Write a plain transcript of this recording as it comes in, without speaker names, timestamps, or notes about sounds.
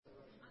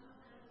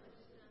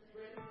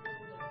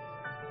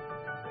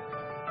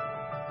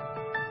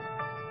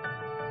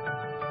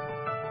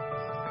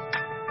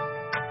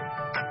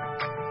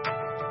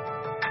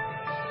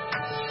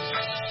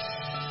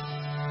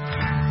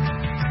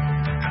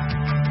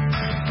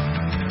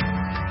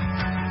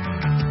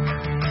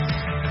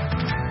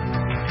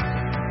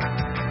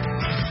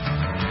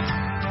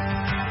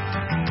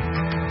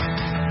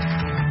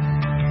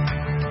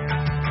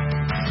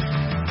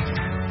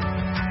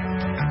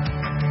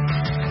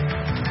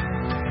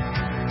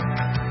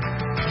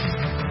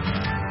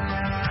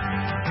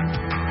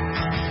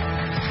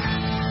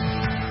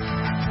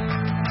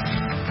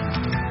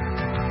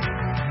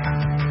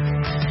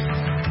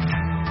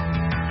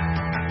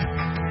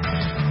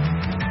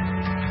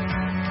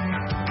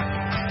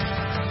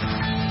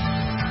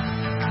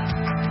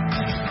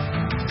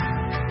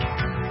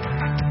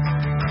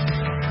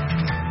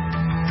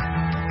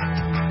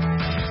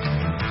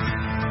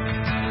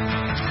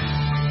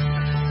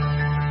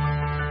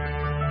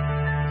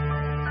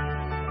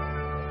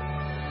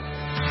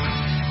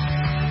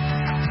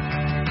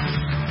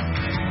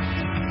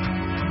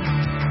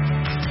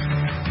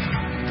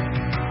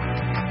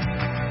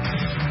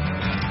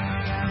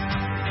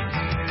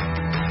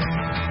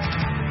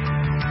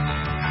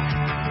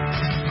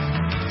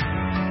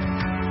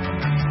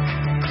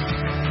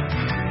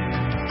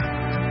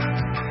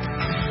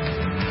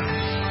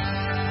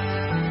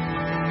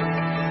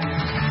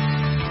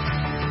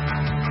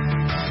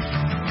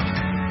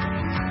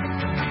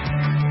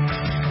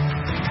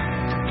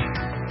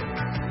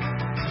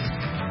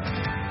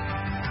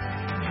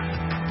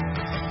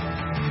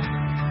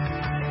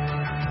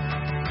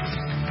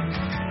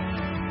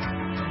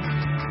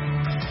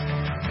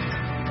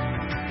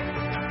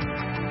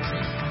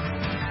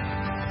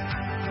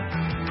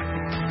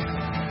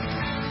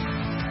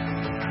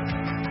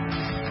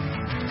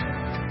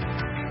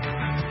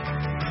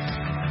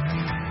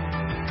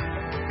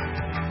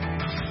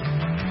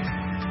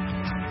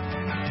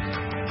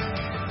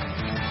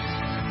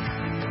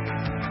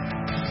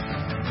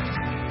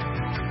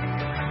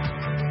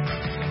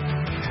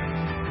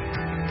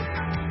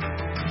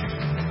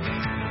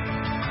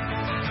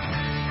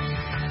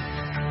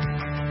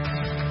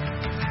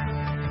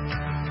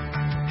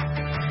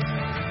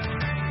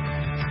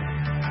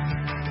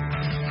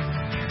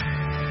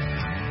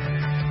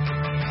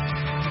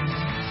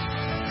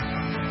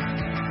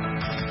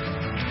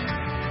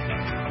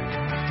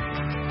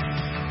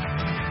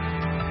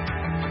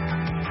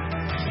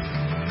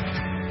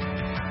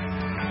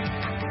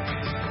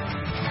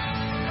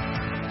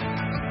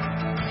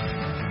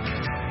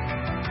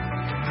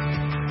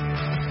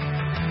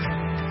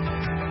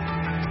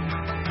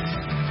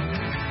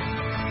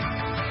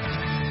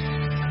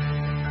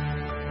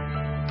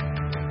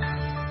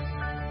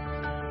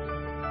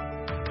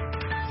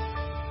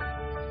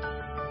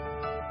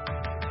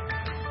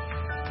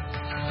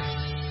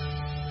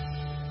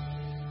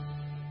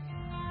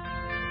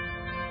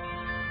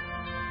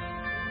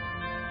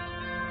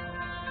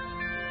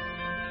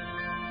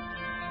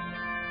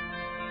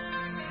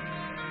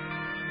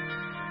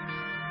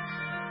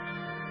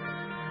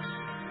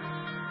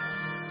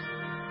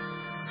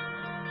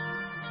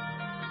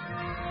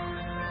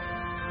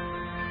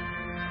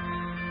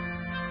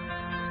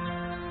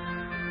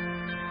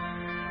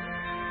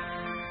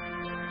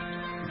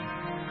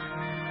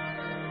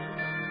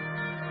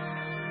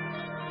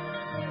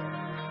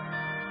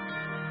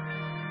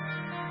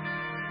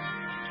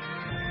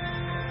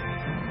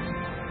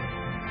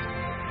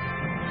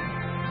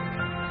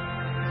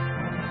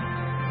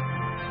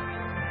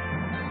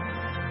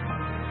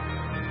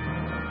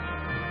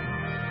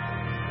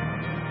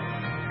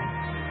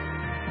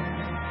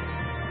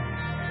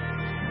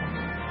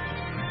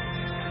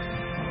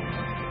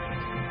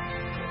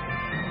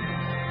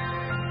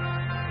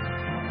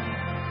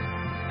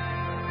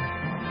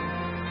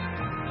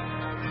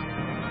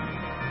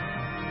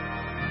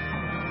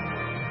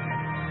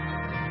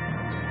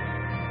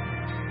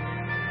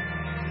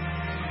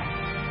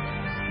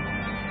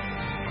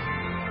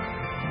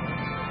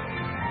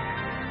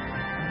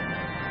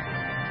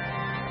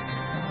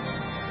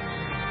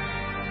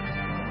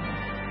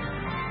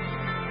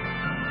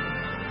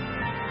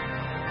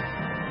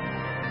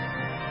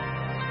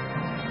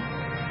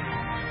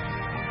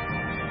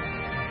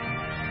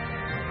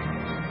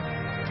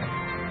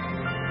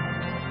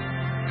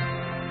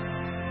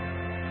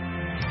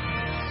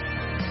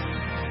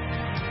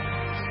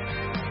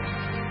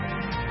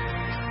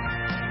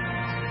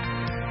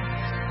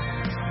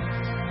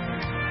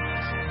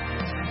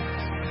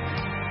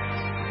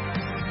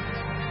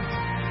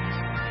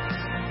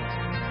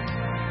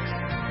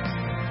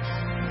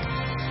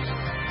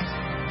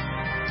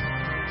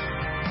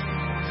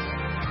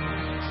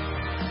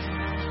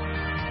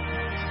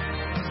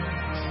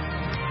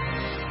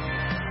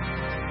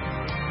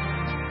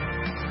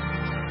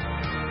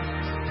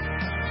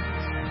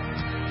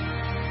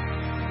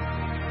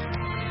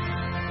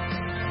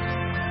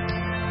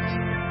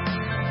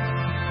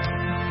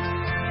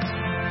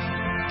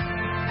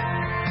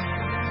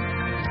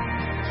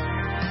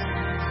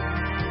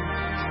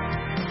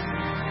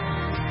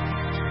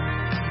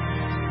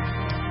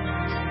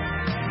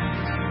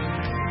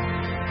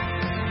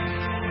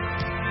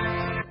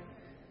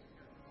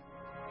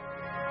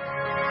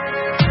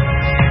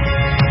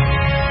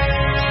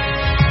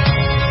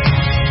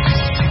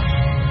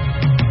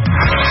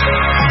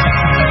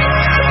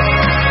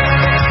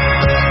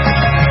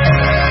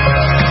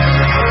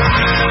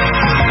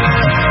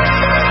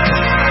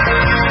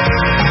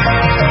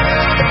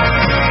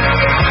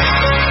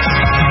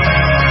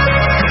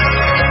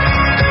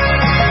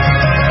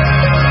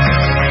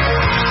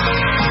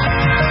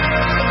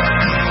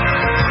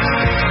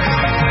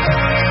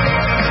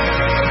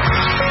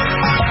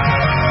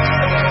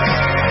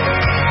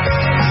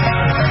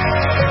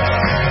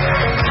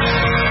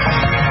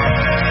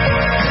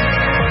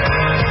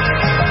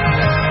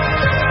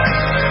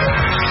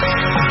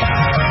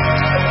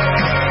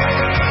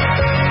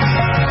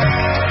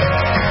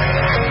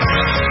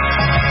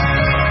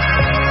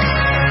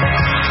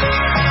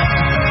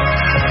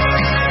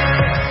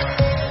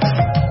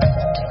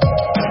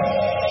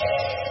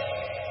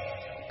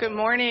Good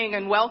morning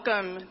and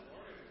welcome.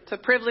 It's a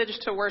privilege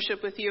to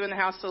worship with you in the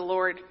house of the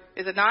Lord.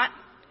 Is it not?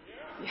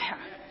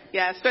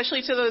 Yeah,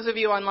 especially to those of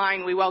you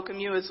online, we welcome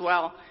you as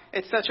well.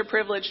 It's such a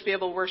privilege to be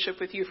able to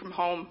worship with you from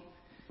home.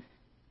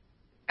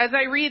 As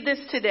I read this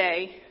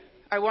today,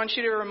 I want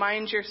you to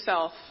remind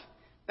yourself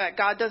that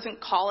God doesn't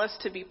call us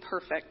to be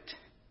perfect,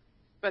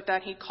 but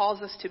that he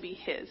calls us to be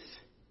his.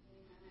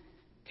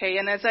 Okay,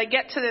 and as I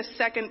get to this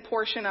second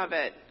portion of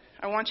it,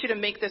 I want you to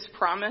make this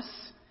promise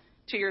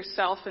to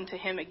yourself and to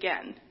him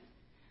again.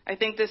 I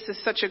think this is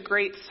such a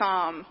great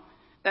psalm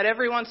that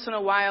every once in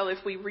a while, if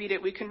we read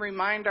it, we can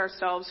remind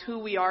ourselves who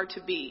we are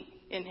to be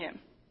in him.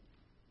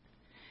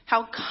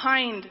 How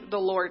kind the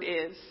Lord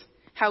is,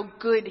 how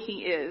good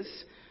he is,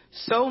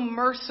 so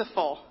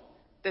merciful,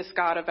 this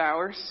God of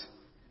ours.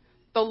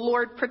 The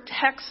Lord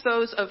protects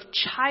those of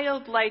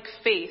childlike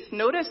faith.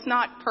 Notice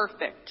not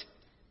perfect,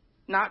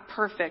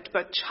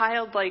 but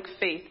childlike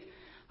faith.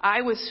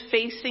 I was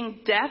facing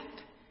death,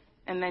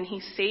 and then he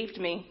saved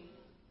me.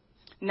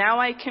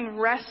 Now I can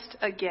rest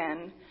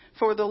again,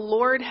 for the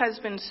Lord has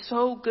been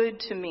so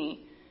good to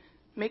me.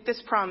 Make this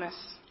promise.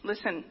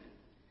 Listen.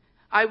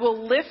 I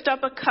will lift up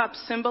a cup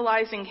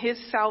symbolizing his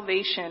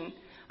salvation.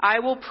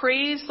 I will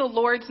praise the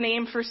Lord's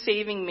name for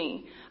saving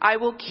me. I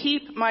will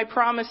keep my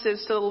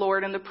promises to the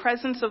Lord in the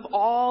presence of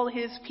all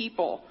his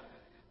people.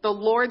 The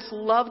Lord's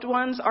loved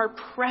ones are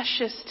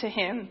precious to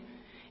him.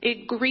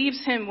 It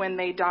grieves him when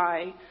they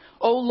die.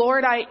 O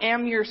Lord, I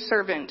am your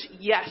servant.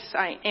 Yes,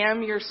 I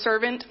am your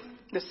servant,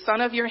 the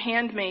son of your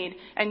handmaid,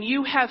 and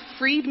you have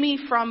freed me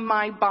from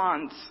my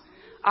bonds.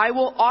 I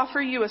will offer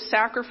you a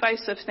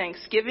sacrifice of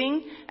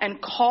thanksgiving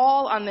and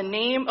call on the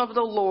name of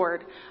the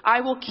Lord.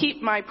 I will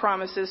keep my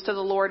promises to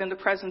the Lord in the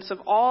presence of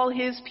all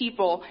his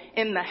people,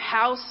 in the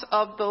house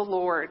of the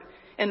Lord,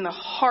 in the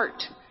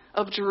heart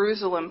of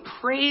Jerusalem.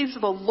 Praise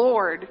the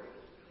Lord.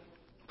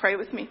 Pray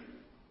with me.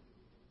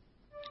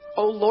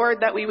 O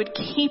Lord, that we would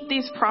keep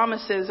these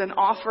promises and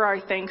offer our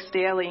thanks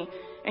daily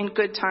in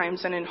good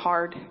times and in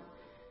hard.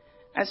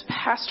 As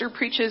Pastor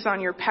preaches on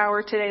your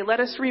power today, let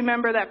us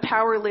remember that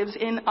power lives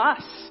in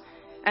us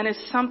and is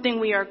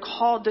something we are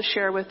called to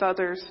share with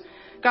others.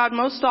 God,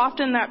 most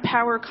often that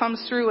power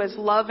comes through as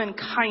love and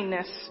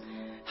kindness.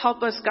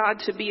 Help us, God,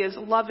 to be as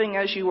loving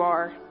as you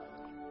are.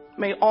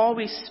 May all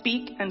we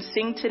speak and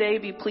sing today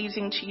be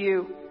pleasing to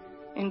you.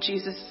 In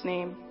Jesus'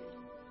 name.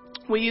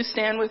 Will you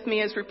stand with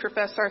me as we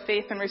profess our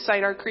faith and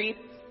recite our creed?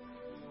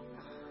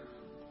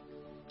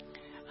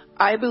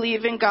 I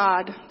believe in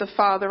God, the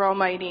Father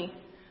Almighty,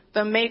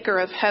 the maker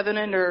of heaven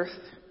and earth,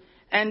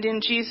 and in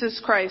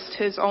Jesus Christ,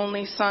 his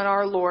only Son,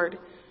 our Lord,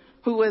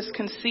 who was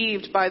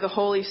conceived by the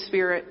Holy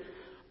Spirit,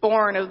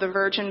 born of the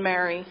Virgin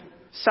Mary,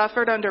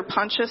 suffered under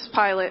Pontius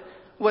Pilate,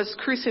 was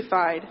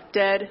crucified,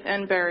 dead,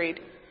 and buried.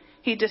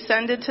 He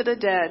descended to the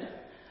dead.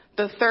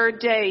 The third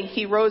day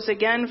he rose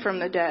again from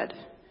the dead.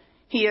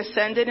 He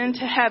ascended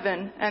into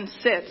heaven and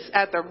sits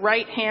at the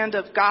right hand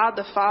of God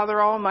the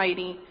Father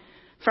Almighty.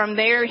 From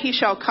there he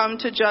shall come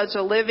to judge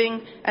the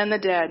living and the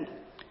dead.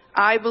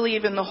 I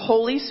believe in the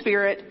Holy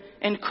Spirit,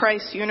 in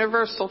Christ's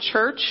universal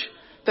church,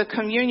 the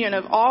communion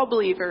of all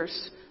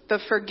believers, the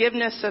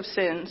forgiveness of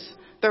sins,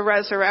 the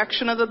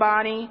resurrection of the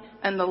body,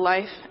 and the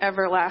life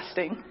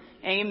everlasting.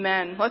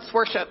 Amen. Let's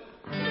worship.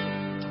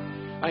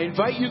 I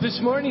invite you this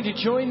morning to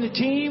join the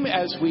team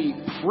as we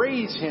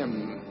praise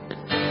him.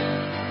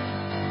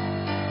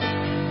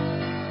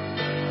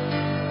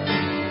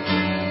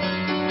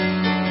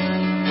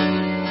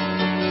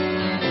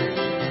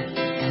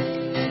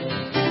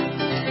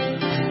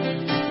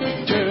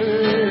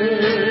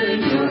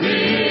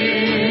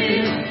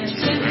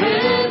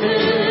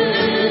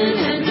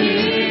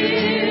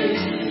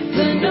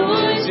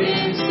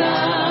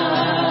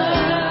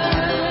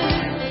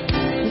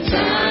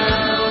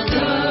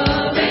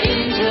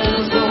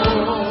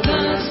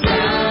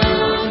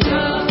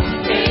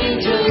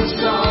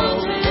 Song.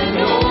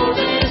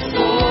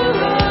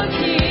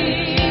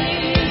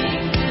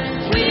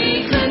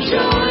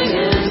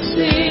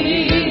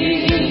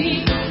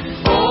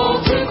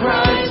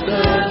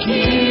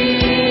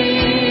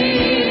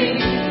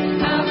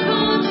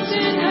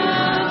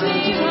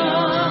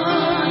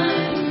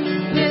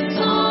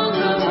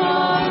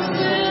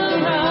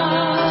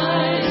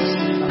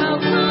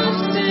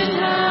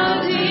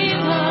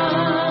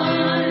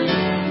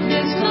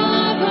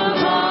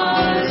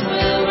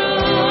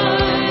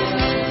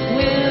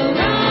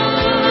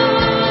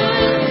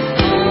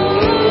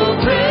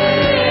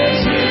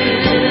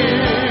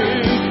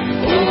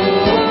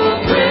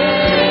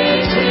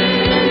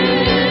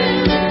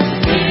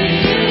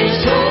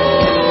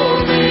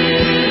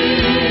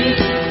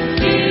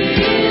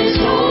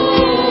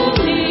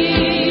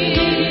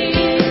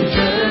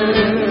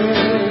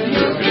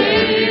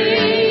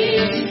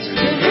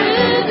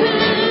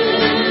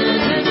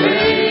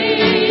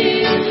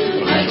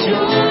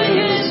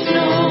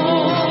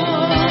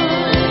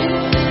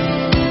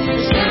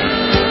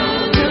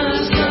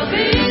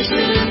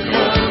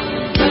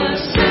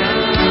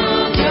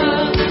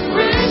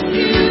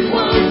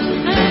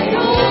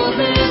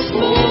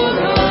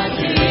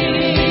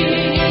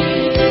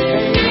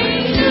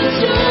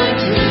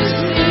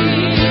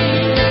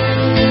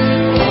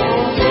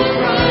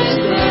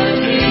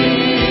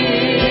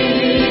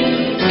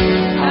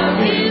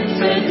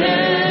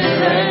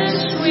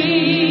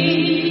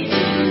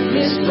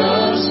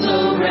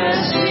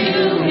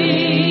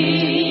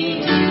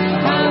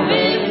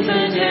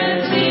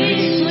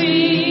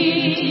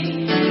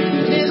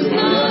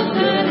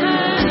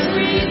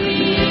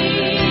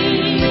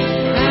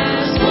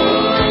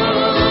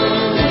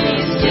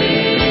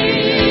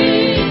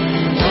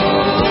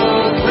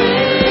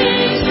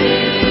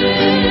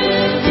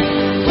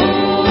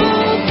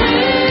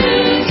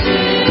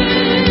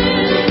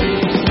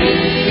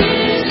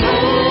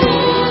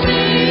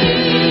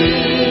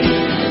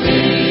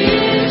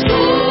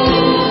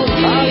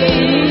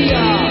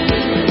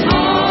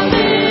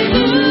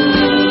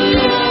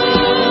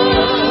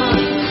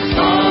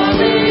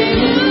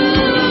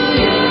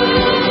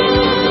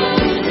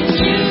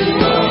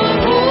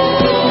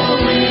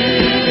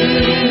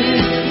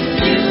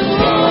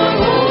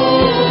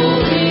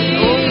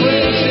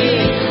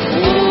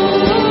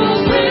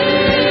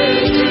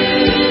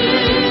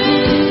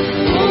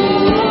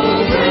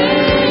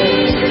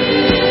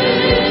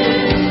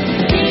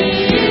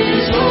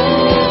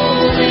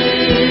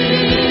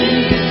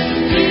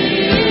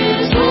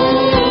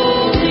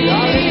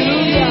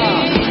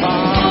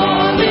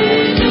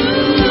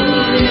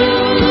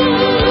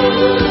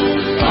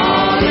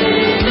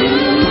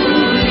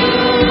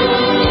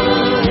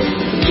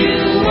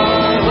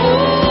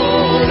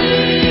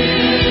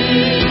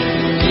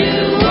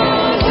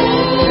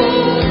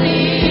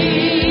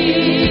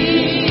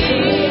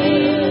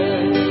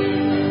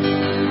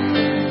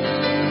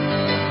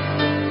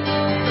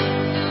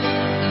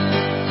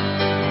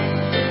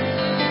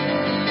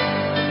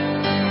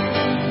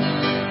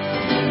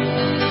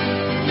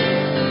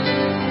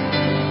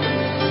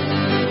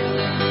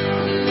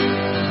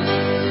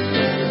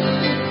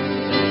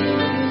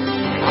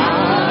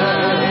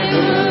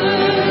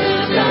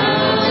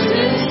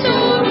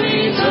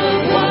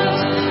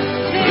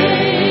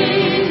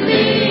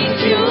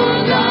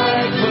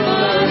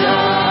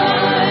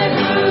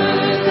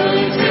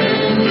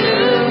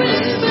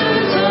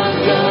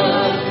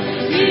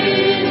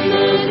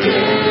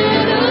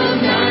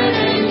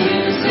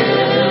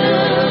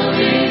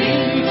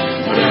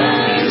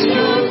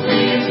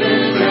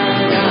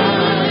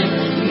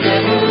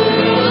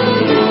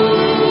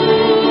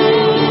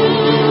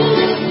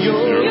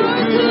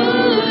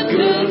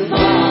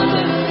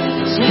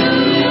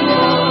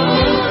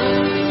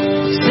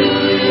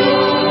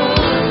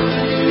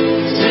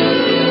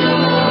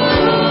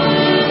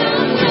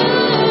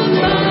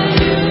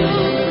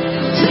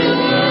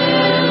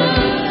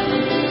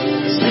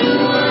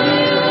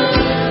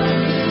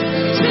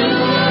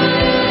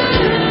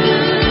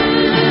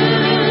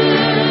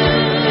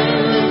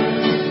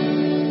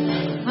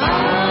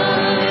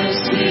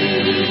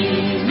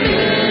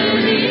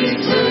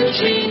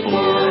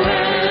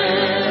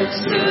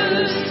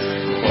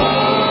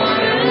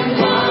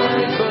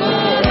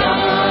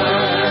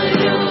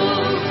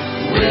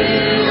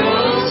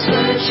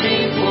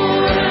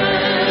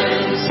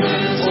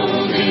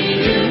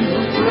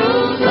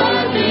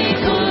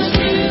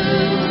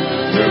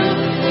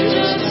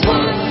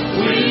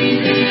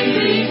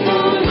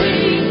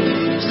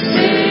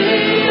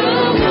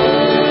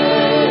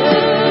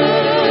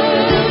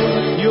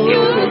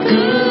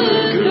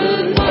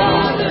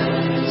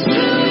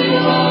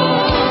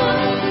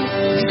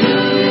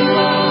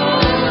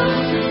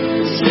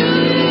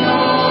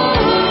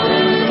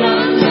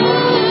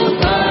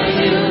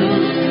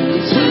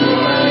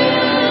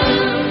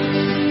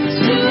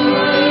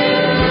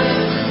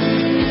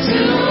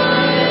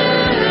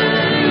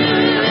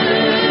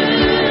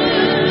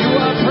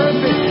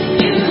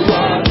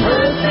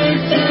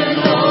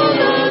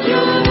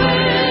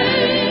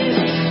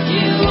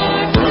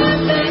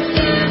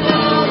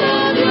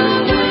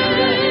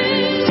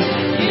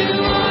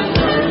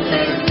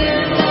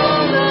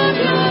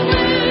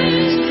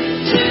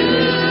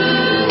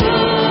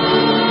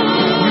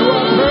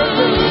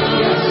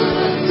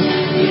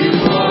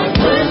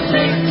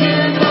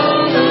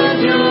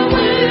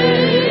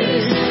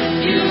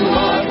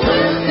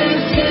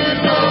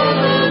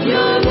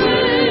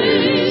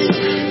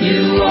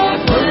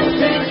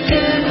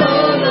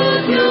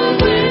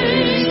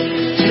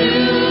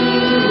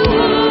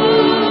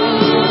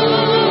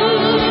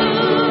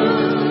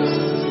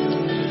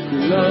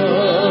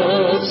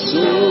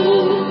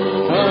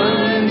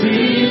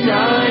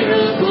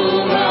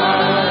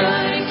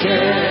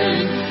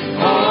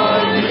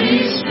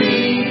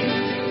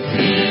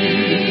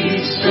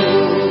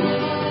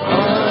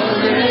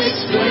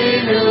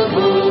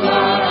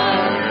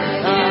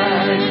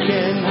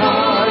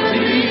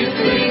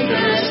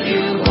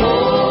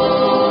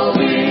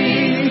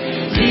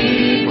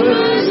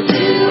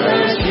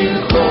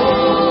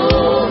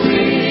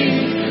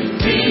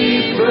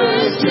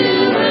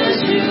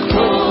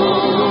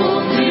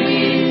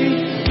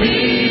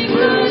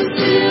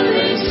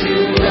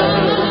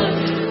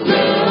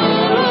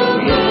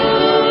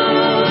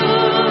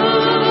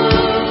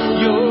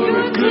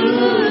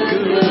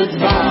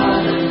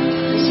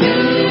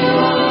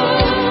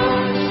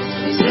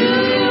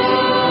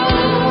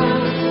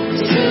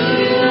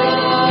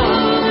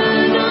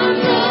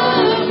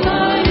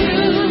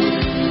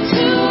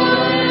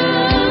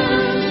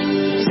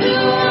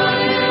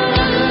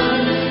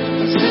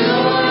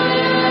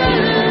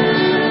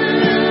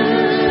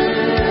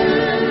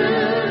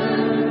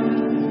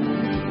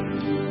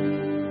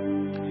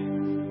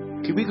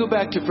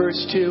 back to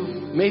verse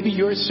 2. Maybe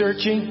you're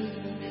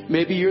searching.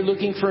 Maybe you're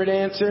looking for an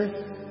answer.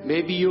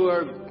 Maybe you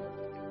are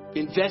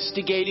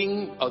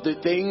investigating other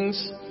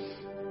things.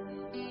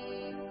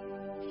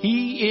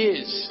 He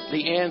is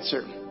the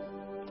answer.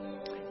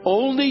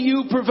 Only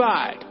you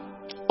provide.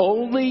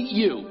 Only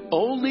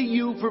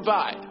you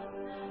provide.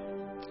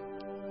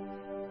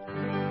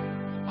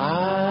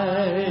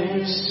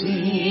 I've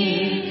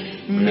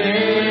seen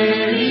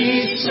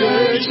many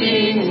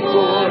searching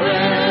for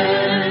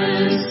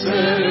answers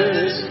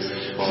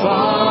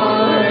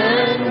far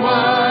and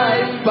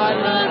wide, but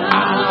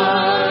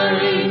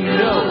I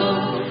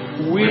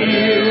know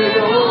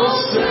we're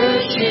all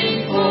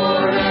searching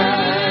for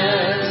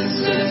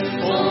answers.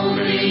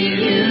 Only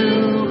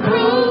you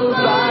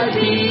provide,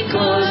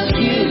 because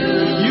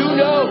you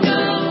know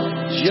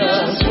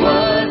just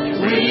what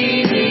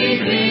we need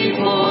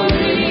before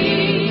we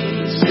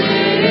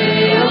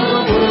say a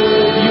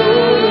word.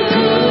 You're a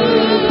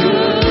good,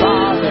 good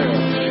Father.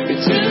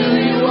 It's who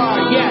you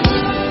are. Yes,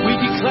 we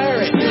declare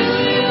it.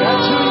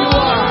 That's who you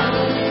are.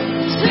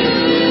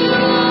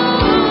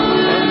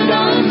 And I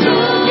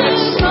know,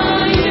 yes,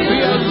 we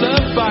are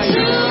loved by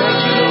you. Thank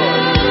you,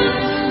 Lord.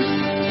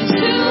 It's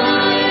who I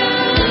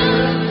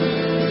am.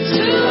 It's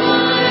who I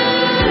am.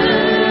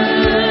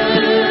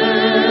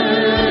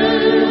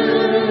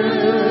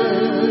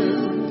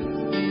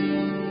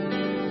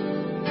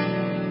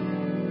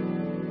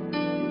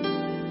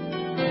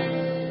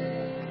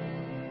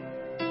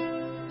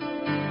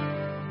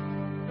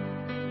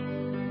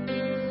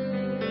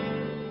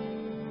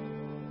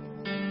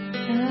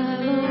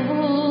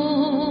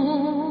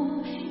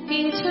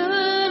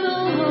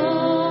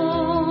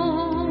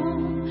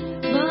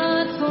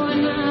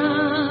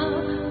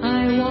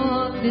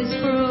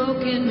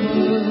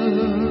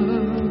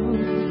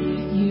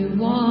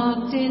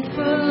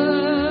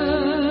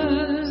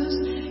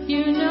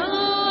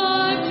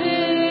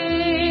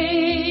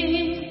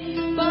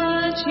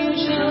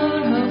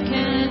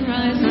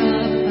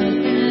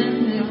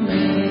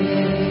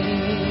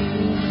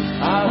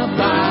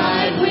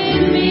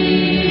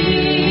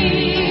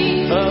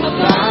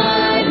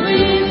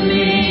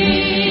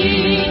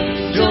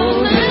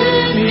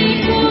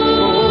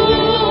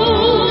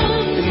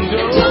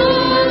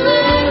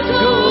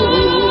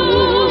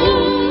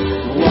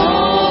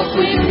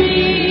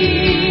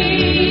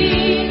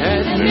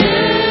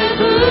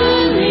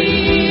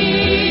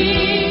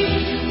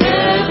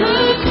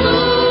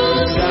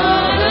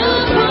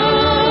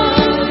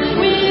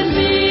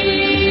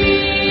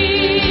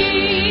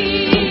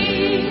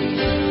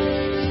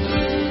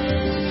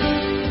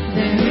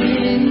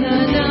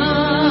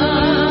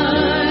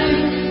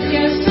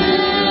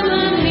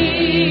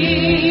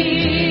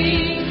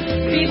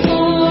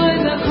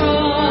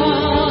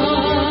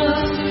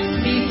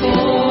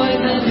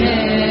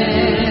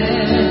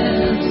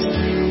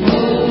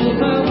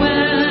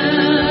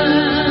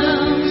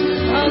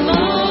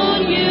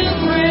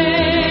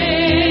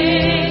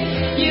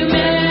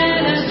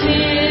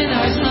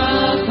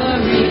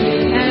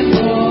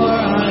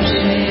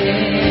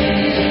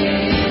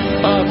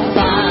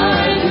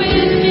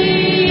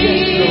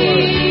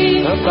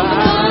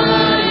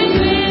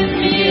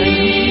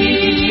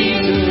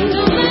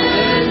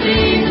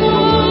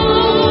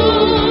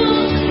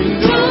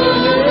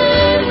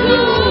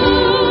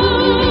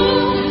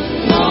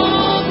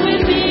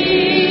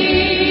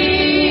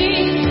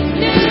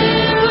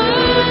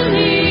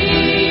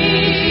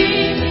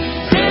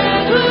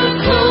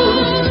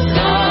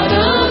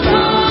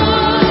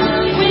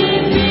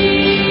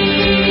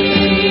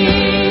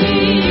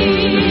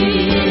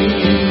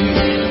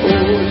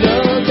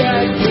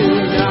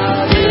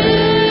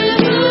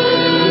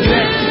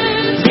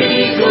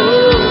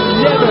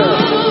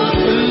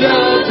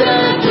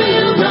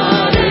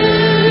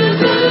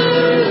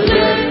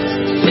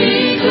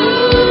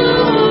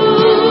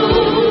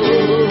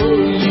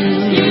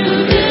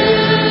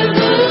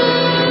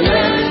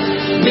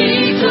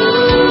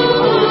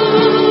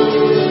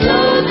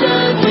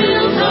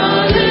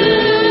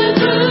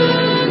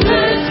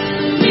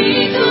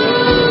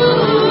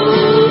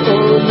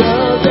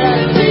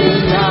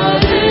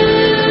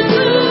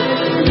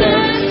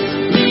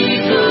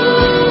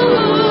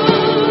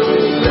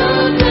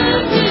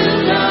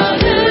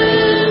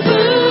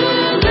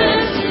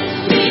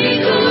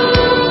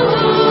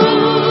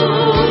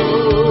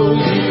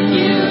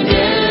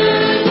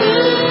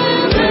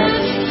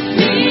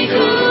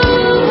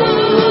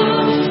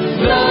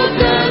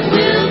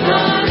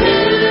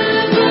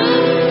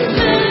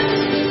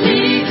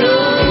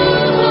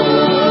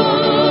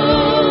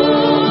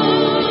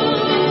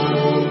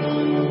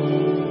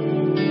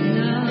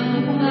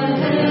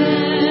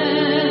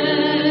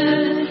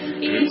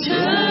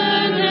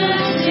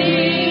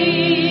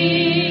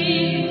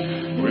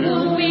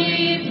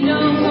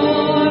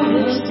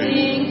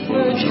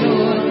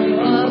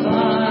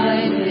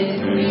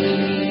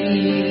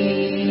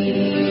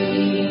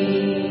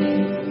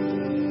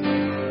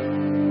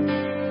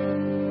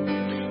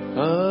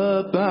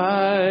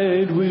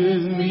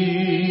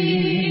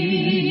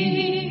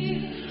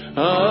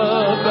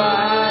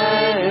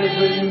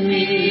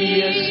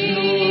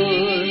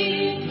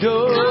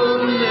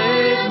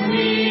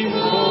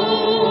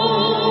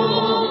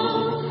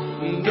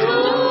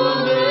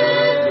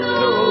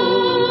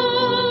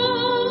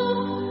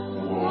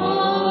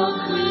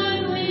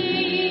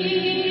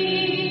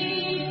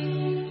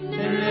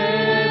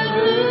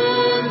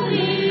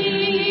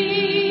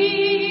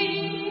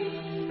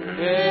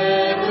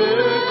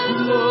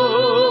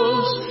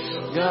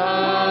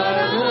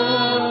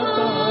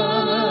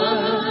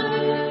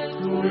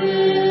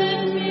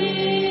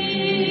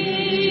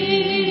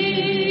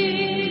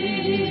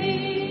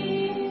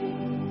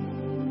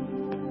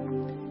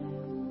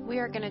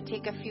 are going to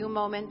take a few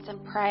moments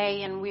and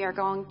pray, and we are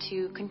going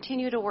to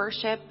continue to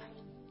worship.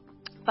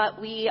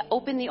 But we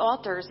open the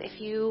altars if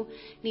you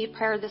need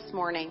prayer this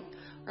morning.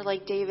 Or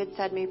like David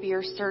said, maybe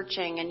you're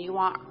searching and you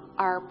want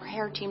our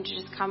prayer team to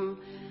just come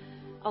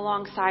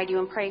alongside you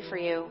and pray for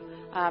you.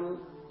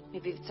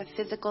 Maybe it's a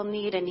physical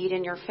need, a need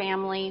in your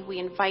family. We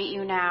invite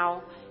you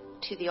now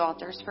to the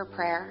altars for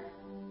prayer.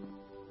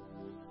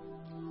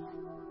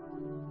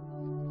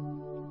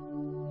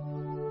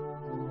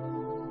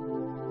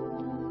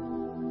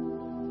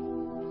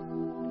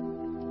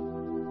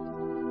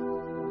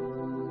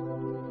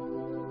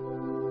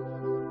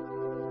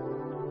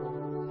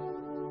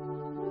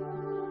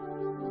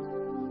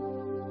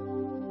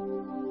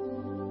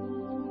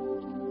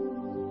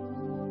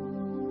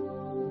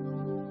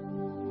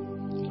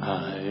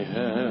 I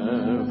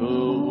have a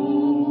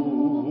home,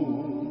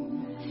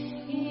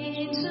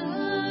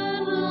 eternal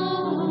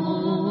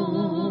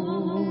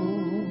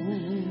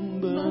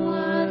home,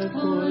 but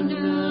for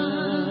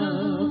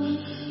now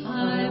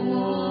I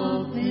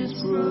walk this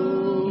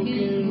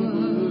broken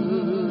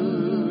world.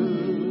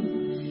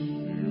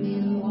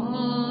 You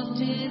walked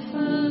it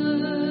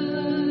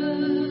first,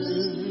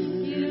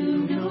 you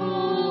know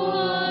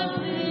our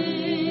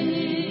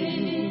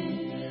pain,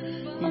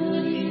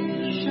 but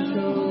you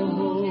show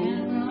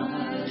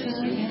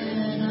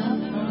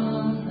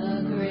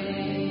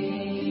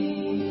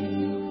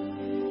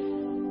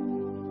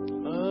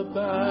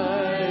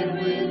abide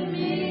with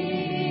me,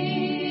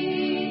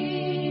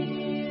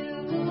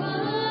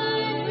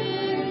 abide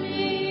with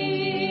me,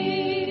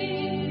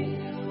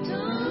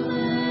 don't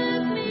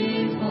let me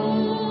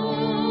fall,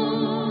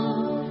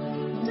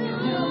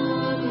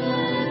 don't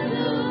let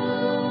go,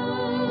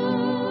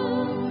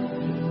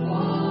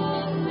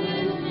 walk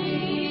with me,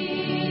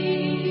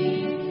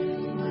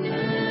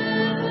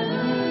 never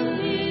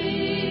leave,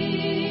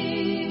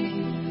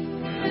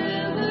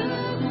 never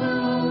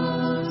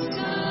close,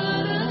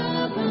 God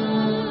abide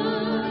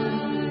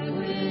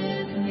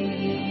with me.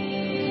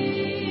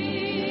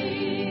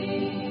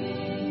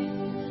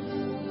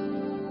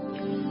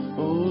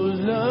 Oh,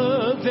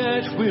 love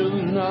that will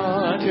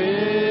not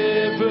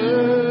ever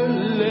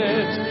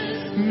let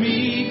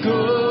me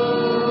go,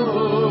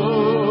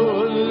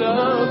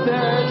 love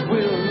that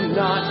will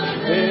not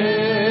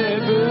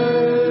ever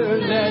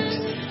let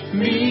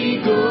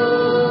me go.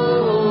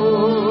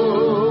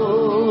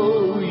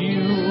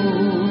 You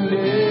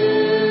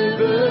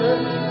never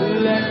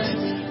let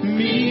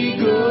me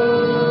go,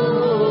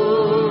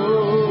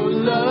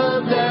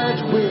 love that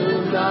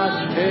will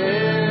not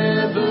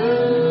ever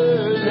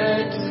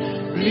let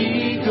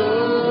me go,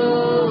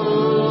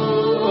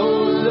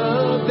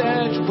 love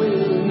that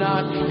will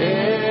not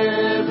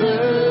ever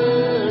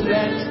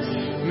let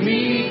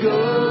me go,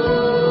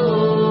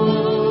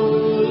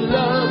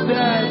 love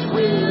that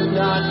will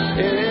not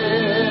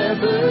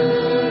ever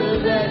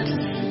let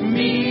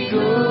me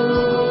go.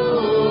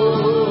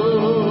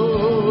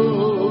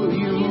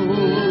 You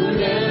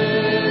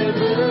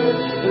never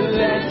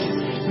let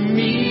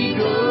me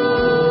go,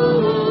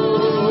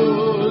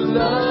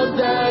 love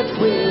that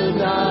will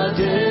not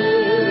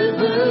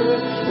ever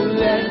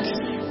let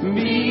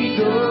me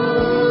go.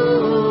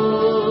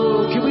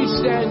 Can we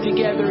stand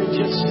together and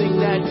just sing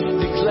that,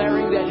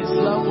 declaring that His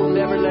love will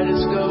never let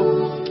us go?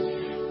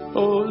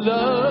 Oh,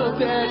 love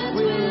that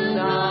will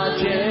not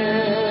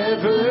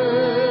ever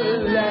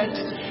let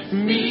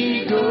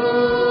me go,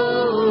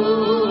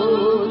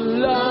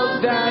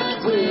 love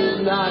that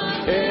will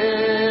not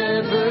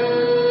ever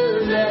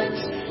let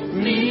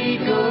me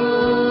go,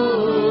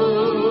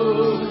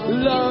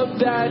 love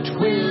that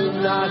will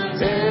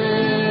not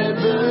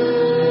ever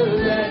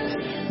let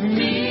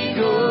me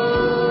go.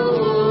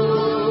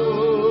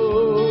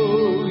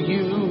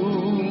 You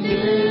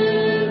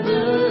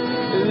never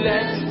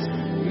let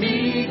me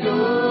go.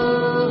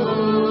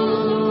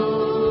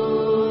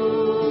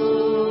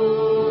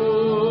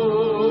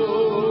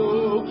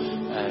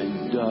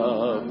 And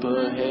up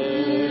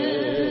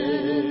ahead,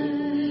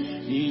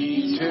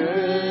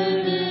 eternity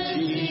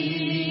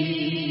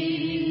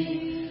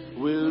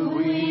will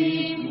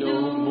weep no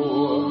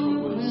more,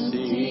 will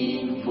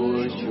sing for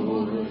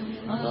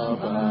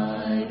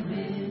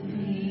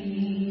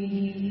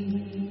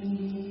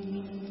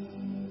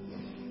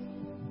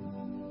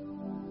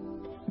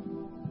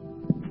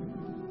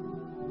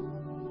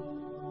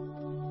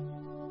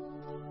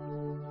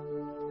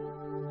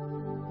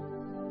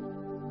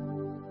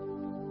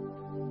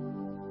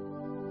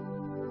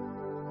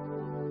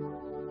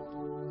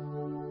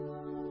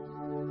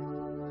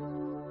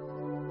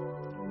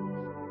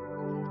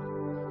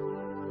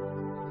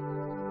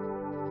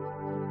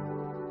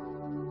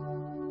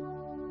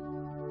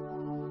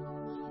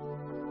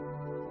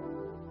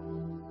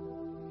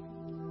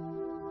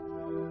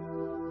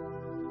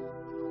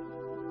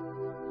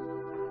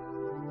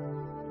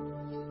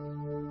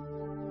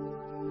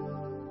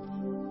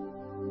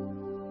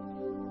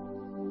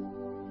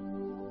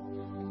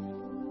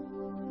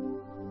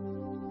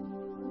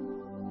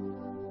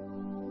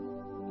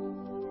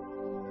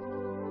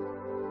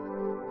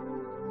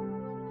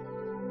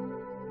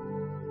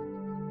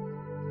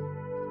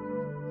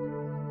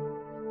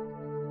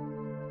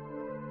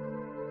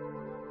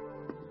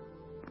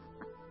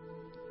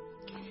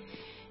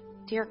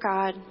Dear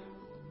God,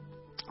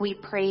 we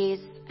praise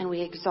and we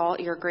exalt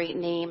your great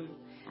name,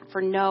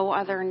 for no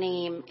other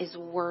name is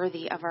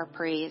worthy of our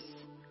praise.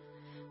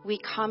 We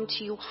come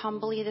to you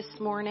humbly this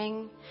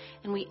morning,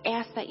 and we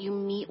ask that you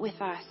meet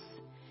with us,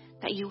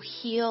 that you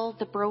heal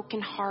the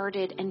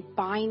brokenhearted and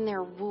bind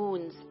their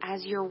wounds,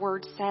 as your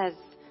word says.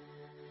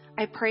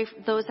 I pray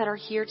for those that are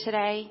here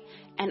today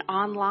and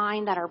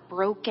online that are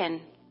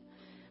broken.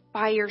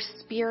 By your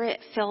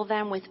Spirit, fill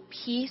them with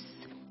peace,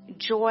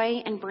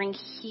 joy, and bring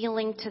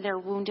healing to their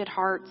wounded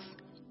hearts.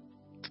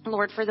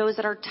 Lord, for those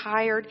that are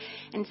tired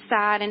and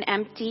sad and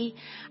empty,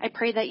 I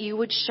pray that you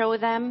would show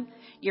them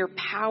your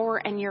power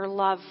and your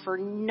love, for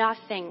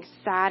nothing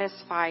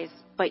satisfies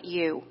but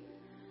you.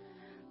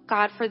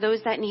 God, for those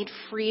that need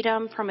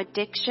freedom from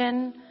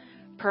addiction,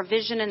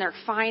 provision in their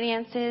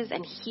finances,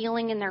 and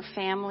healing in their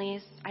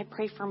families, I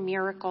pray for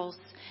miracles.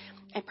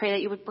 I pray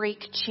that you would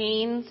break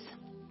chains,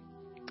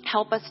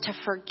 help us to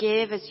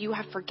forgive as you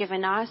have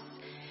forgiven us,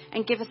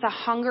 and give us a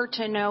hunger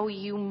to know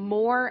you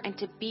more and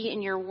to be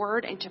in your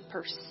word and to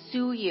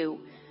pursue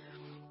you.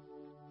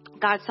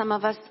 God, some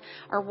of us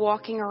are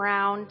walking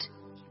around,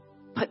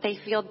 but they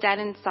feel dead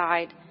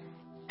inside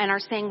and are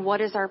saying,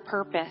 what is our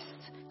purpose?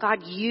 God,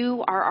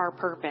 you are our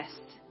purpose.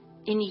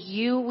 In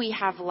you we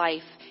have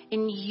life.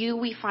 In you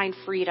we find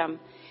freedom.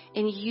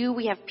 In you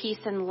we have peace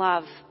and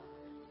love.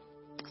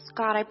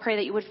 God, I pray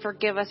that you would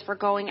forgive us for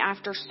going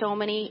after so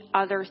many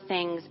other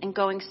things and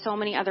going so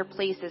many other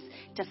places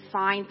to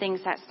find things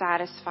that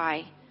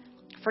satisfy.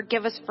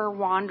 Forgive us for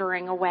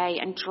wandering away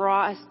and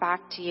draw us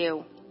back to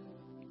you.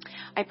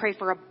 I pray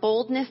for a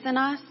boldness in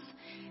us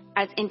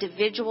as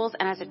individuals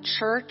and as a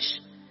church,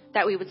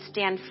 that we would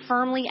stand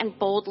firmly and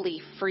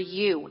boldly for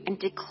you and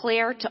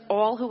declare to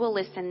all who will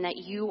listen that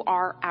you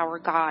are our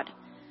God.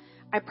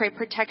 I pray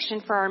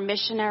protection for our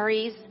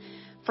missionaries,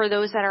 for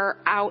those that are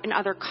out in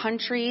other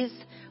countries.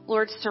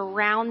 Lord,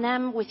 surround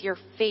them with your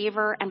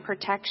favor and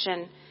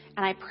protection.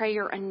 And I pray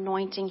your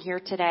anointing here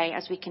today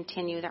as we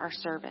continue our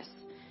service.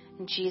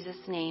 In Jesus'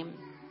 name,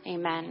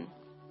 amen.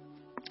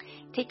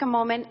 Take a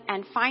moment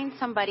and find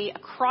somebody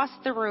across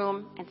the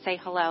room and say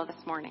hello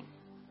this morning.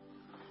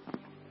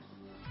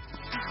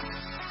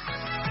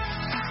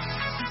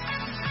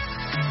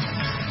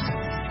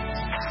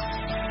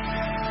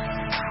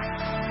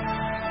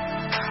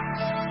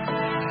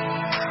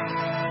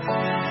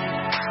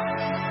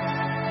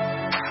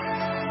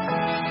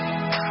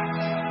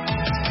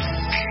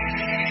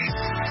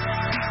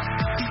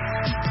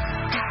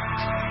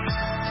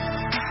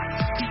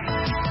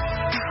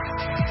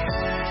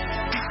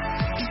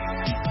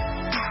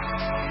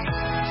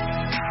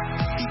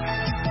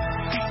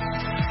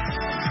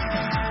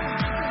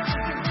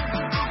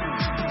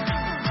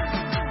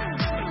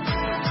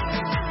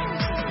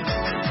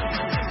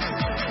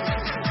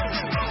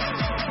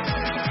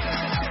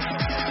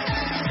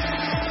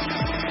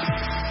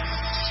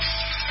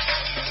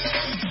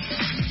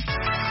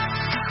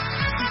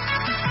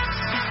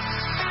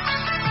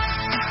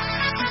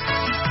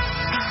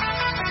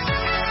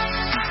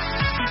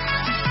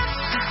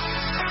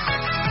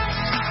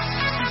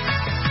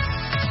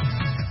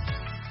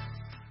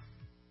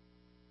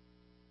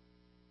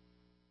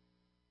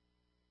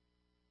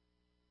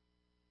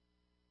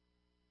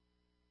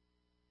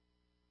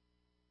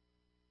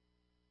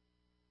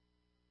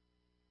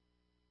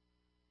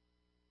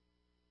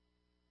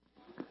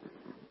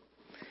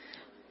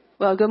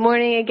 Well, good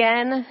morning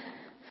again.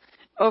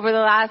 Over the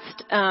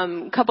last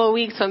couple of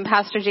weeks when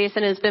Pastor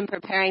Jason has been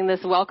preparing this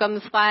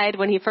welcome slide,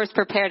 when he first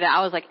prepared it,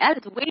 I was like, that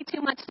is way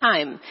too much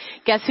time.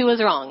 Guess who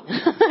was wrong?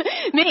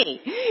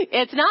 Me.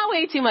 It's not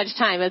way too much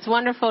time. It's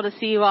wonderful to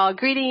see you all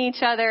greeting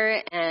each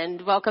other,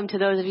 and welcome to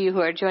those of you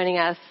who are joining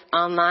us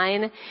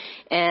online.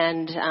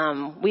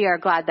 And we are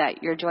glad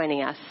that you're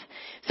joining us.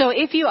 So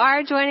if you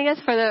are joining us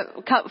for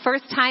the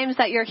first times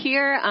that you're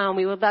here,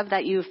 we would love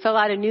that you fill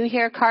out a new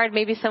here card.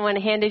 Maybe someone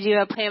handed you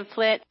a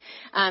pamphlet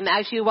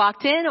as you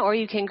walked in, or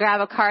you can grab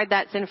a card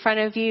that's in front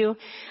of you.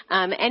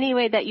 Any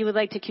way that you would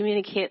like to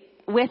communicate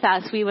with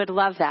us, we would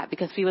love that,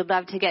 because we would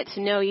love to get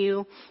to know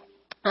you.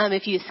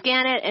 If you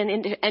scan it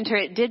and enter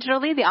it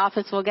digitally, the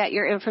office will get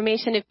your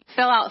information. If you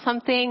fill out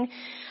something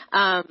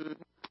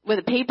with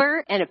a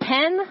paper and a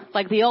pen,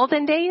 like the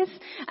olden days,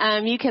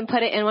 you can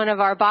put it in one of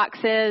our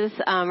boxes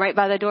right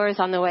by the doors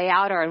on the way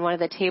out, or in one of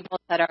the tables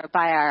that are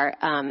by our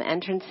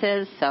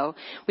entrances. So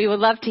we would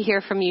love to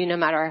hear from you no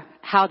matter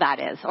how that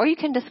is. Or you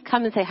can just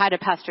come and say hi to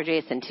Pastor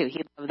Jason too.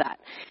 He'd love that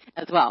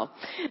as well.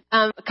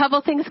 A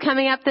couple things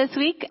coming up this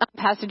week.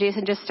 Pastor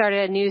Jason just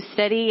started a new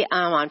study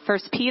on 1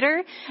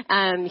 Peter.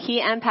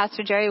 He and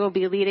Pastor Jerry will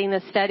be leading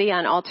the study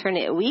on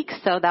alternate weeks,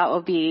 so that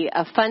will be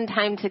a fun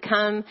time to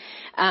come.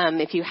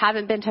 If you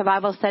haven't been to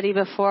Bible study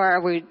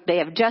before, they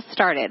have just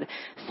started.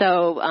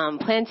 So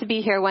plan to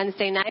be here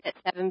Wednesday night at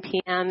 7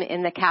 p.m.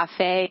 in the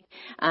cafe,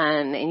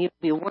 and you'll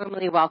be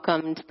warmly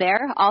welcomed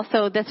there.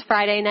 Also, this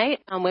Friday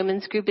night,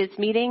 women's group is today's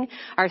meeting.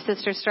 Our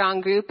Sister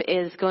Strong group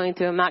is going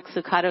through a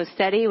Maxukato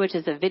study, which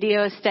is a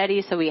video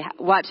study. So we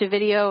watch a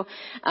video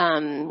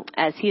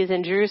as he is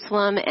in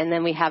Jerusalem, and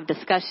then we have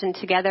discussion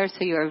together.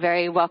 So you are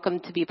very welcome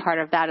to be part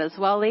of that as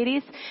well,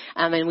 ladies.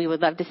 And we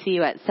would love to see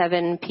you at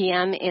 7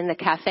 p.m. in the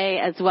cafe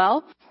as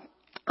well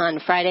on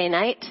Friday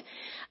night.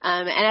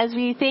 And as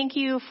we thank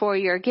you for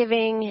your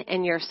giving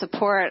and your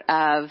support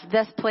of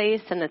this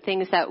place and the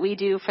things that we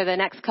do for the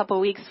next couple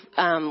of weeks,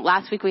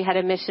 last week we had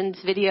a missions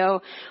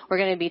video. We're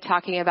going to be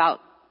talking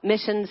about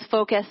missions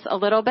focus a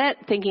little bit,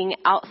 thinking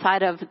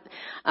outside of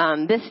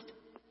this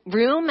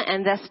room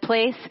and this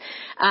place.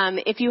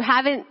 If you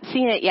haven't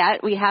seen it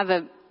yet, we have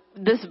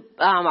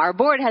our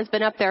board has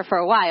been up there for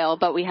a while,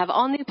 but we have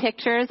all new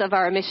pictures of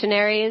our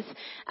missionaries,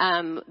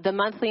 the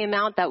monthly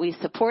amount that we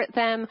support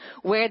them,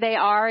 where they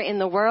are in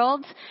the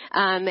world,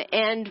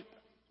 and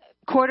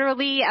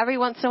quarterly, every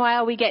once in a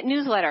while, we get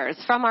newsletters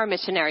from our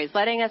missionaries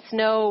letting us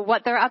know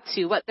what they're up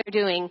to, what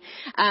they're doing.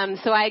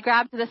 So I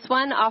grabbed this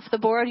one off the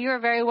board. You are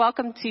very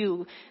welcome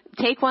to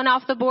take one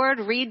off the board,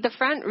 read the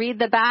front, read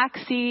the back,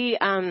 see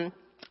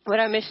what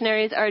our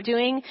missionaries are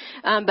doing.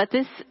 But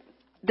this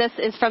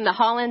is from the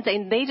Hollands,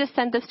 and they just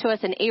sent this to us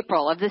in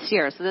April of this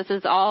year. So this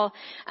is all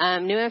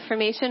new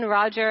information.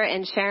 Roger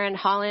and Sharon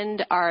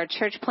Holland are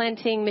church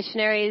planting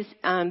missionaries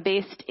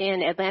based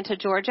in Atlanta,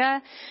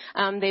 Georgia.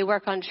 They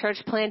work on church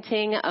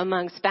planting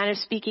among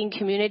Spanish-speaking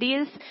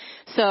communities.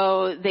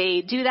 So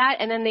they do that,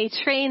 and then they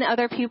train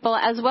other people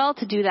as well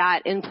to do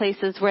that in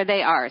places where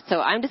they are. So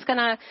I'm just going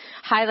to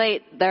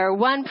highlight their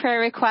one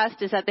prayer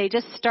request is that they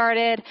just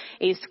started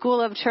a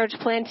school of church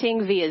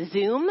planting via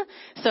Zoom.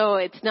 So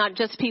it's not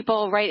just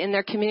people right in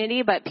their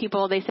community, but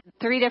people, they said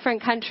 3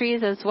 different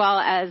countries as well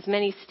as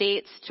many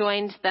states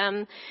joined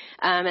them.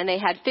 And they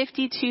had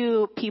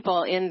 52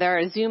 people in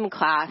their Zoom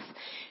class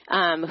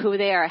who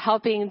they are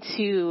helping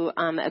to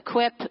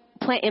equip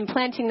in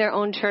planting their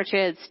own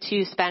churches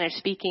to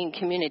Spanish-speaking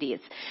communities.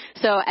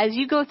 So as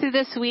you go through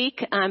this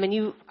week, and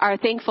you are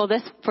thankful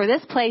for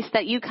this place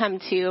that you come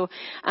to,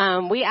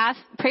 we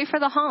pray for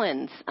the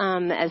Hollands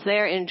as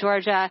they're in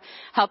Georgia,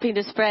 helping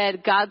to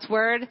spread God's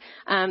word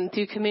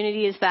through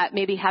communities that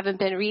maybe haven't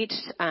been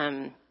reached.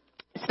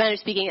 Spanish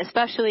speaking,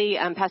 especially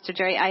Pastor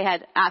Jerry, I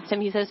had asked him,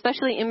 he said,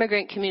 especially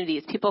immigrant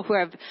communities, people who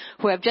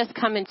have just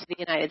come into the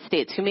United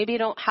States, who maybe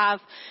don't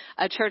have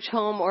a church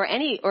home or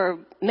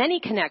many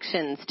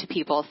connections to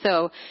people.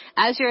 So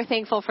as you're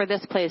thankful for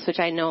this place, which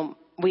I know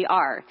we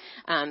are,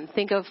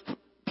 think of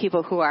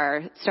people who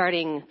are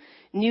starting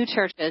new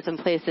churches and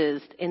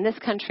places in this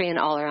country and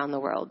all around the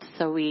world.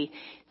 So we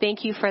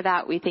thank you for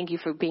that. We thank you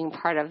for being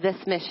part of this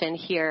mission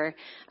here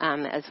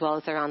as well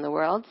as around the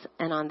world.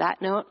 And on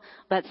that note,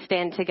 let's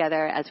stand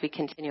together as we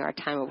continue our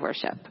time of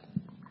worship.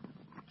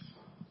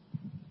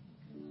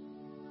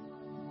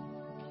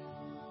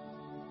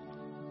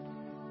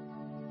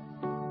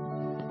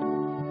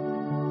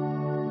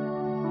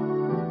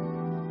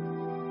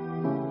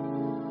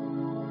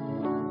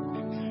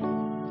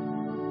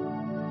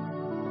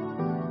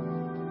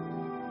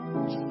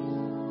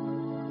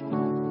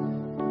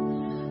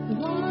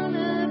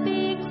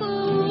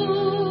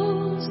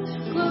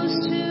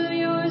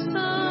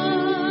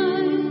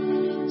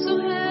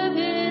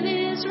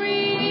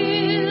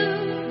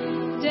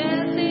 Down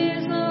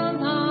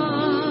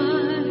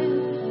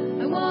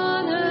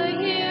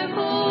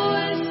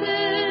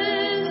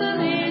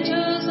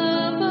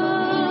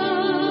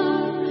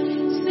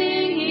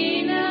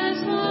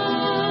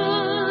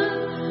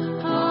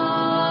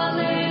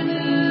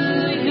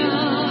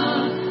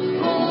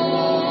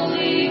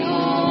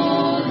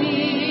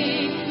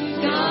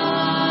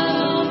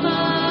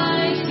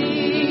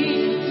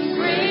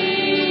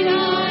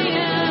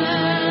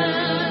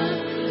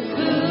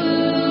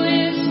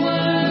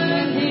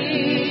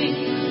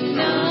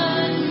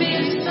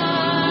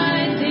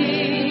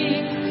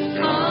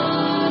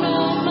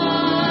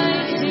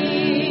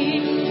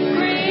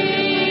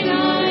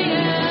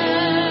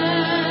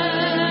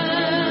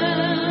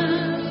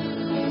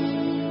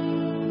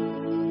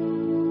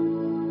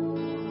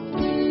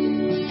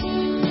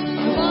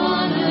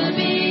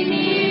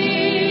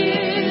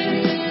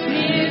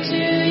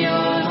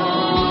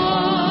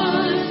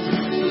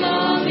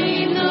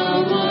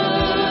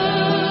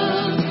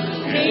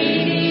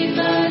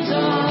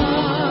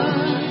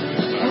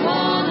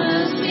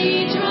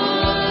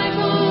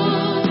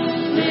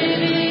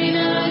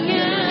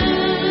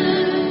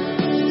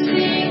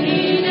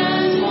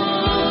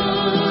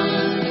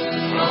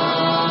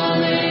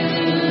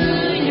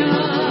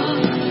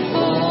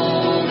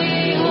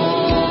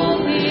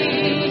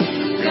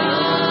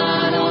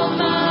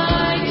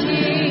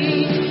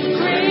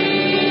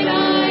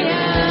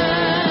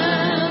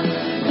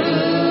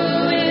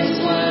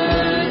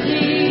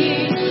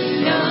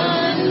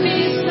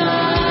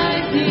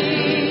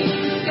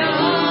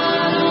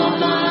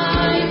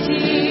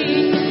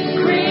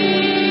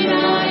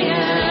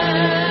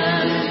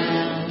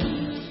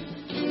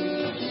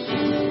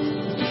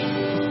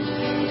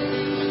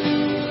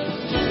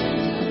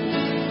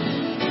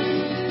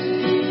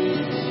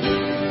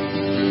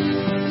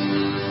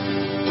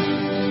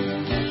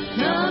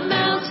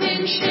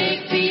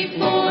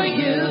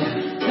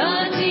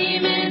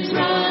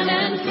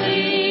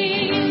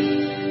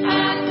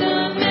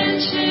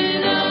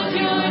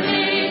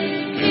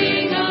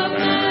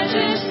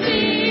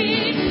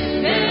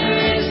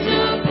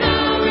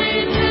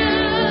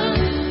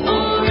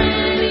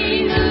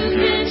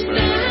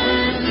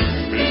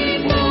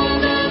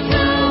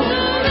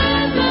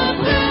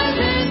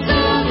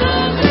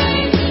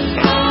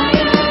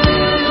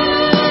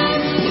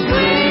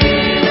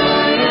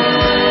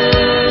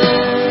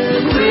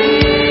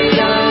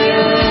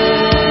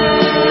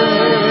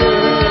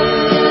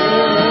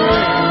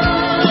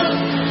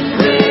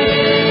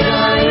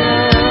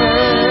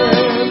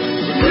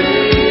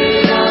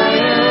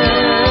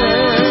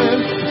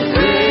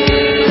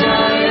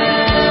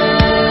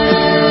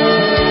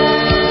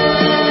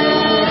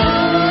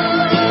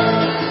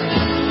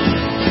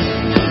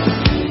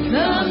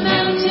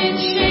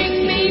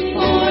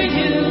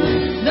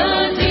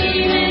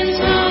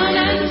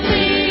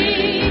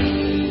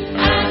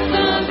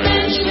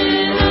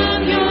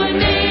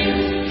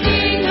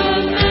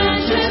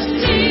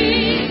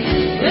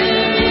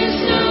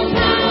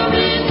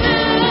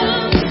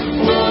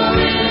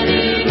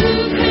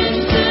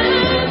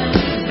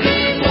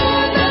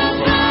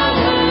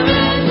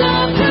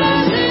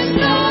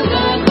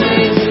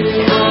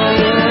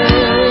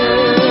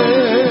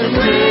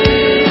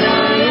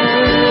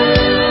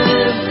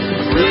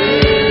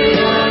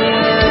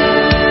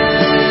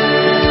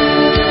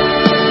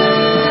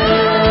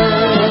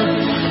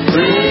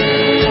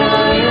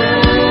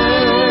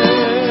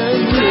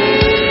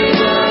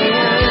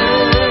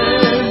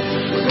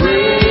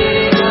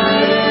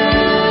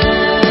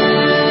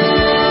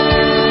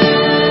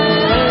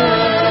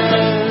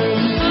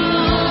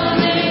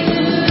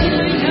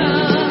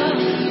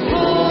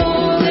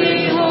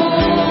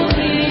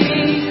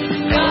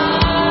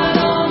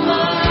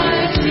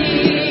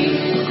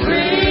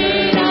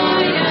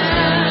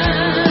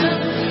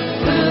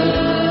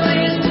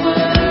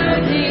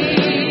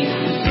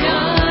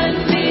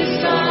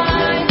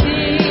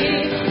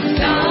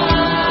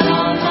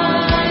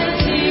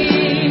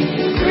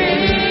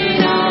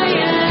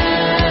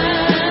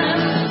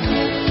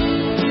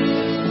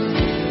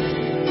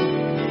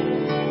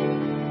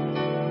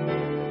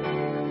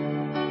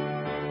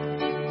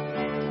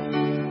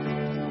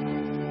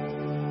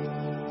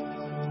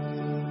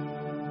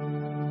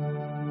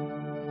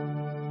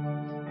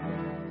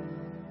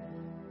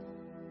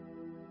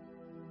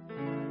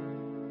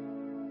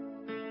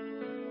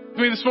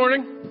me this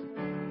morning?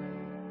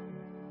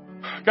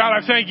 God,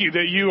 I thank you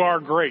that you are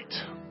great.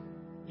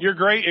 You're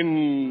great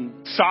in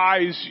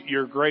size.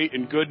 You're great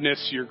in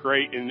goodness. You're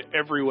great in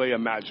every way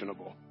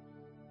imaginable.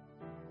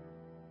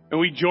 And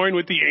we join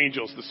with the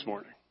angels this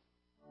morning.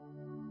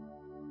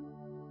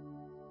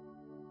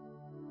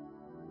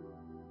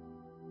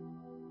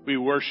 We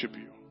worship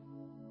you.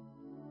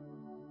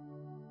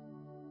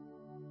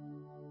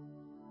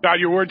 God,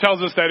 your word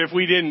tells us that if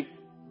we didn't,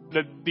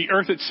 that the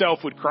earth itself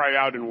would cry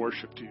out and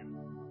worship you.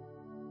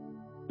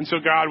 And so,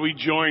 God, we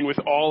join with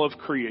all of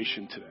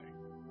creation today,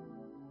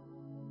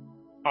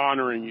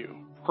 honoring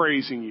you,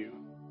 praising you,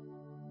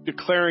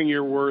 declaring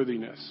your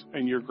worthiness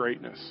and your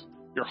greatness,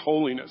 your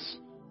holiness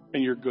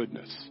and your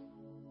goodness.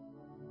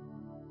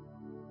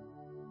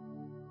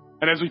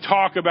 And as we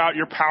talk about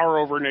your power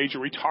over nature,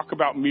 we talk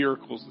about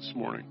miracles this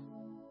morning.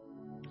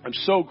 I'm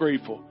so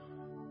grateful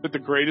that the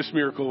greatest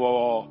miracle of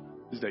all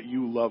is that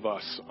you love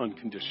us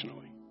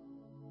unconditionally.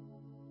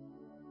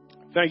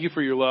 Thank you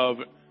for your love.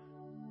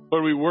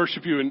 Lord, we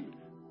worship you and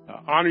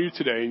honor you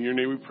today. In your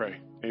name we pray.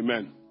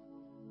 Amen.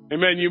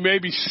 Amen. You may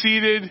be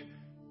seated.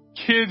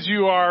 Kids,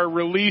 you are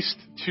released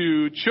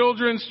to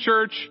children's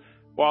church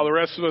while the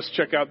rest of us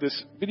check out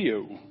this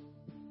video.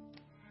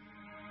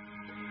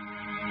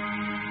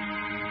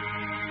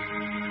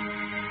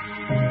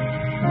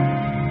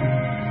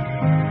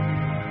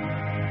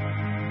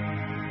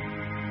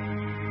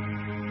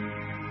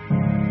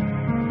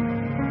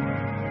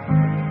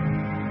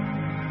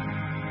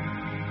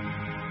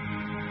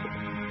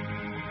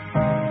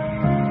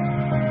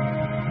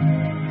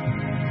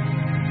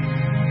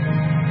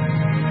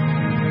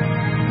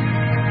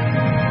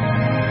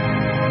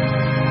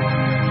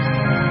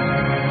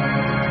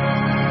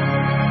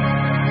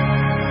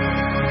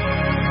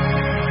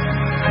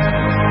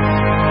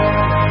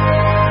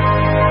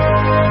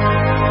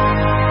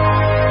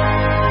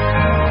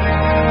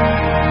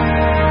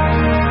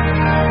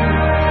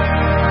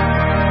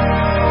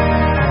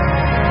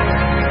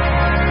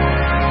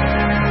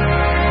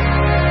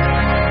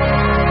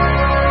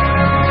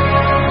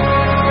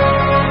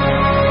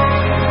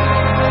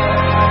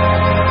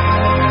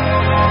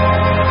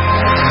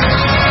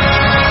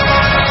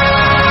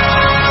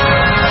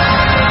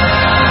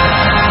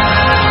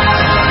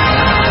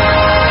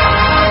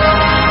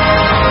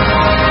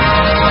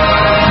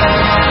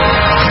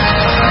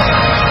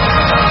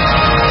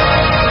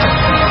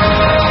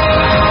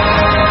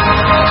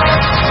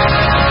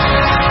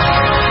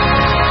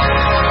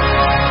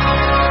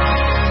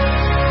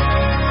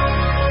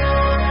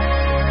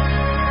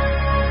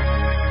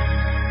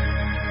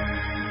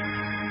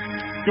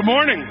 Good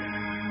morning.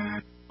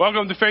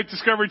 Welcome to Faith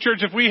Discovery Church.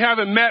 If we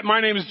haven't met, my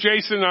name is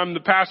Jason. I'm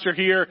the pastor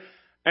here,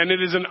 and it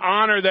is an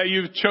honor that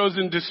you've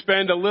chosen to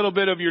spend a little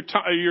bit of your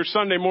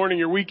Sunday morning,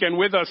 your weekend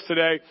with us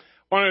today.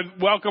 I want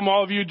to welcome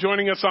all of you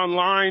joining us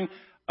online.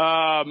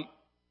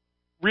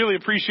 Really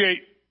appreciate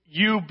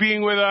you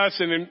being with us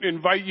and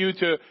invite you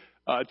to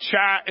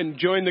chat and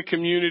join the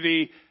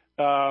community.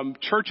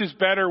 Church is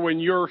better when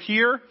you're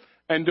here.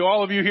 And to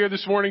all of you here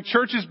this morning,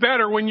 church is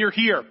better when you're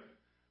here.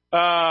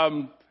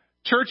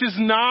 Church is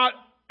not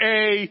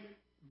a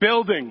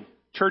building.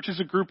 Church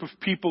is a group of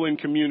people in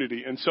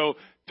community. And so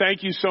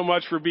thank you so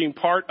much for being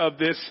part of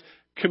this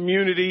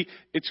community.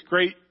 It's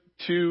great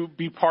to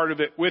be part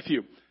of it with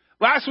you.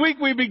 Last week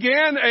we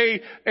began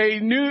a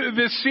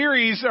new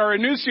series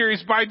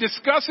by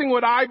discussing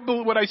what I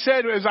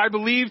said as I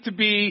believe to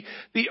be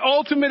the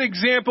ultimate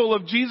example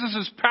of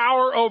Jesus'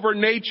 power over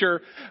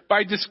nature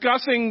by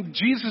discussing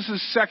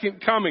Jesus'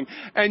 second coming.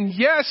 And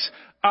yes,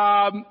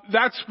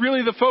 that's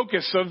really the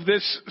focus of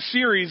this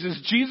series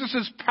is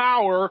Jesus'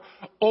 power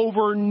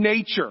over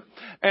nature.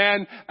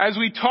 And as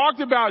we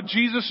talked about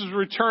Jesus'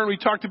 return, we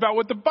talked about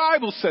what the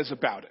Bible says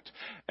about it.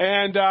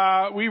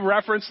 And we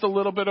referenced a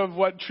little bit of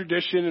what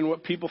tradition and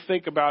what people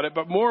think about it.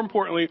 But more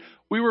importantly,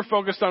 we were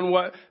focused on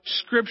what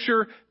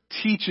Scripture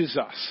teaches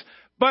us.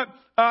 But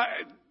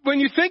when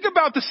you think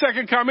about the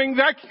second coming,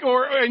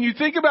 and you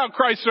think about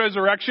Christ's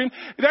resurrection,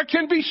 that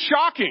can be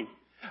shocking.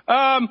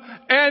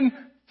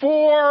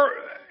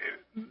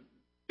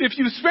 If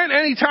you've spent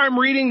any time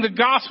reading the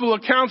gospel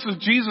accounts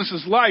of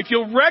Jesus' life,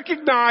 you'll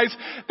recognize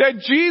that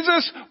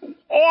Jesus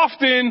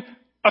often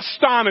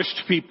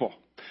astonished people.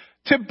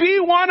 To be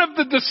one of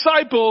the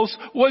disciples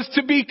was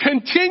to be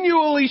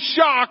continually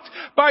shocked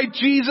by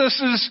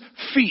Jesus'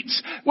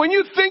 feats. When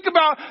you think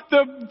about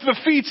the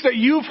feats that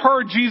you've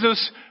heard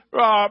Jesus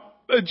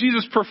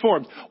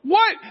performed,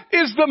 what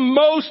is the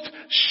most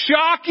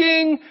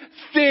shocking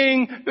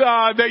thing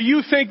that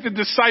you think the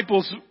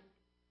disciples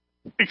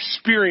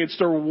experienced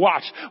or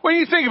watched? When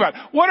you think about it,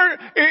 what are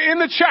in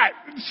the chat?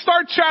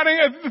 Start chatting,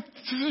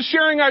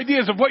 sharing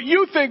ideas of what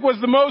you think was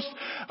the most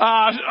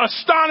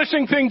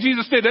astonishing thing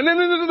Jesus did. And then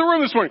in the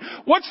room this morning,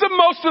 what's the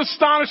most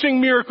astonishing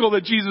miracle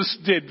that Jesus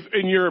did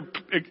in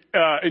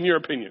your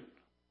opinion?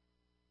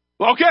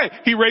 Okay,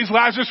 he raised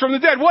Lazarus from the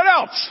dead. What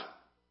else?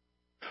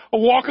 A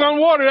walk on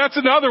water. That's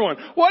another one.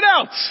 What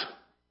else?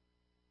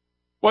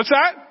 What's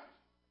that?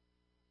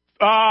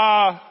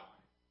 I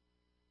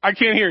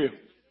can't hear you.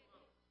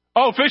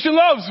 Oh, fish and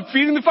loaves,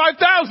 feeding the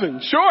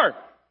 5,000. Sure.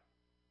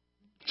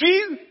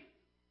 Jesus.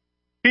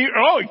 He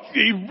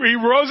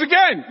rose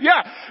again.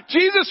 Yeah.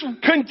 Jesus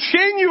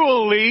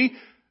continually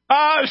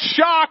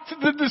shocked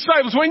the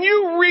disciples. When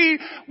you read,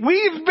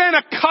 we've been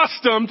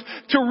accustomed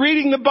to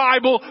reading the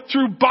Bible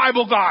through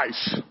Bible's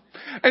eyes.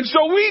 And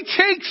so we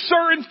take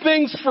certain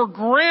things for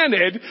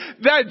granted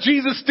that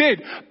Jesus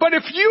did. But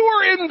if you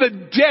were in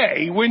the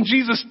day when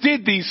Jesus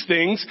did these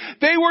things,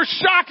 they were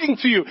shocking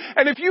to you.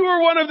 And if you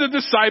were one of the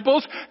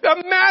disciples,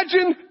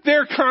 imagine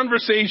their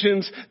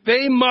conversations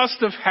they must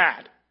have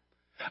had.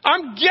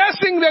 I'm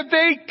guessing that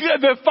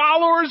the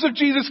followers of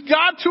Jesus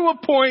got to a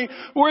point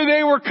where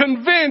they were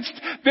convinced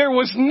there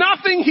was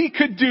nothing he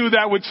could do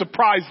that would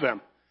surprise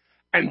them.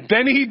 And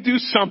then he'd do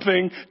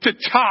something to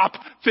top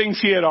things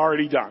he had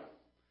already done.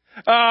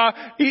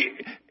 And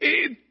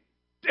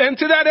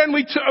to that end,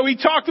 we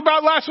talked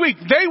about last week.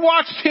 They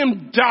watched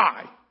him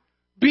die,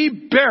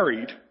 be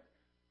buried,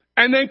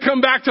 and then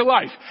come back to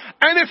life.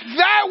 And if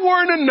that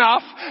weren't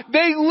enough,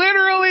 they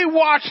literally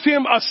watched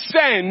him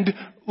ascend,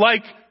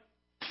 like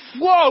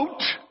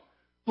float,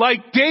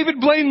 like David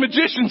Blaine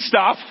magician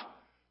stuff,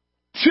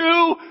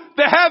 to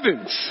the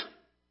heavens.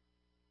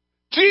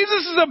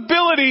 Jesus'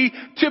 ability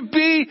to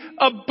be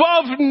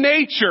above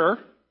nature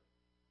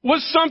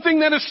was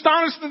something that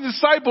astonished the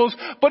disciples,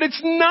 but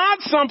it's not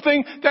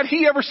something that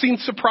he ever seemed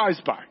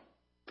surprised by.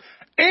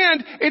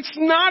 And it's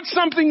not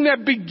something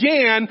that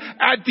began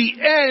at the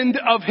end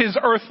of his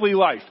earthly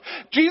life.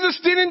 Jesus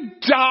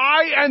didn't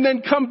die and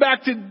then come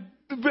back to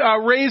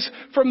raise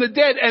from the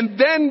dead and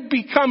then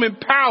become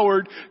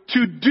empowered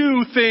to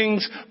do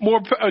things more,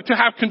 to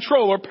have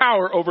control or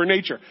power over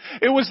nature.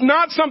 It was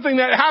not something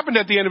that happened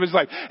at the end of his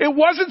life. It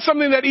wasn't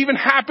something that even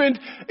happened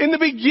in the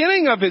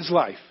beginning of his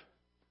life.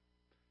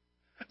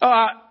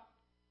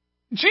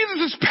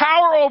 Jesus'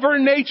 power over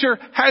nature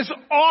has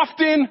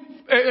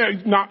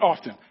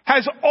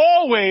has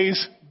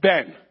always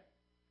been.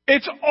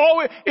 It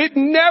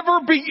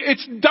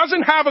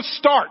doesn't have a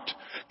start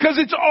because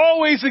it's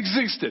always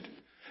existed.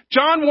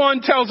 John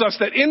 1 tells us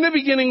that in the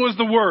beginning was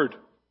the Word.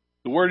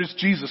 The Word is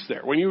Jesus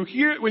there. When you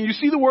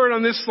see the Word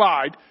on this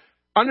slide,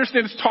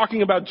 understand it's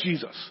talking about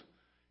Jesus.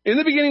 In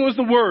the beginning was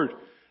the Word,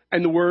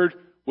 and the Word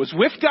was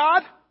with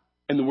God,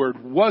 and the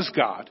Word was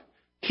God.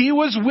 He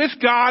was with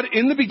God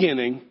in the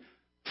beginning.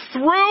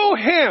 Through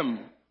him,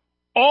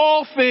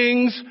 all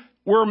things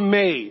were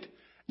made.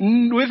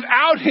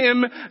 Without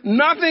him,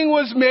 nothing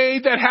was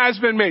made that has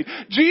been made.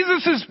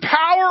 Jesus'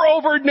 power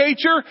over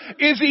nature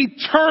is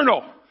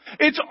eternal.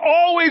 It's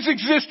always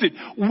existed.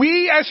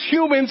 We as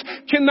humans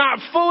cannot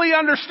fully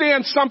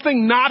understand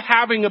something not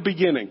having a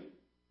beginning.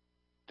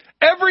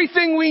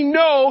 Everything we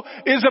know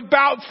is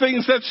about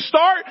things that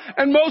start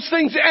and most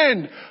things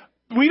end.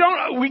 We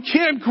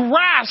can't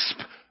grasp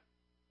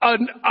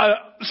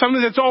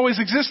something that's always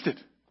existed.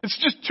 It's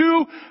just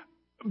too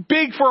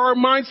big for our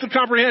minds to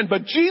comprehend.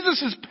 But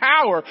Jesus'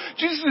 power,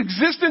 Jesus'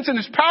 existence and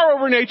his power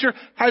over nature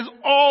has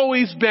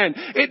always been.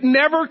 It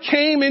never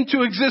came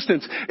into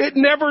existence. It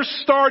never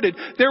started.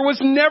 There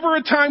was never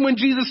a time when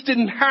Jesus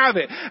didn't have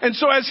it. And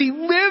so as he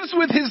lives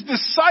with his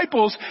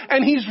disciples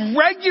and he's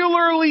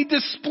regularly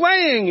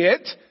displaying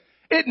it,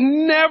 it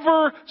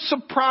never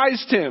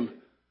surprised him.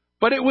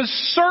 But it was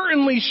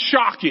certainly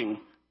shocking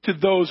to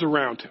those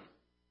around him.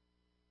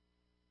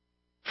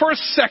 For a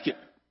second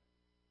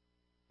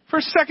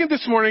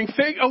this morning,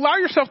 allow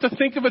yourself to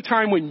think of a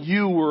time when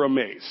you were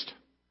amazed,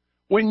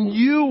 when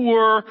you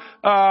were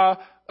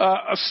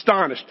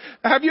astonished.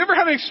 Have you ever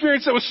had an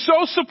experience that was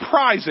so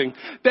surprising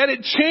that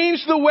it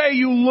changed the way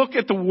you look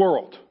at the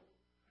world?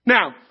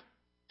 Now,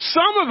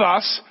 some of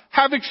us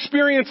have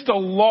experienced a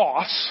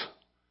loss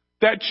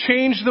that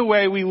changed the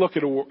way we look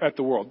at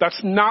the world.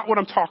 That's not what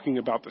I'm talking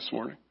about this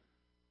morning.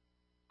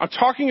 I'm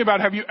talking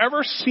about, have you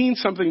ever seen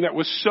something that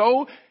was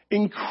so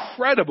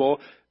incredible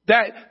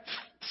that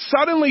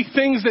suddenly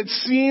things that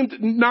seemed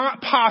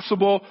not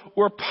possible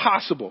were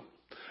possible?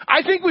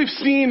 I think we've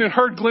seen and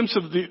heard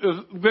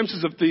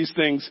glimpses of these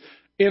things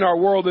in our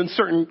world in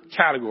certain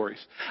categories.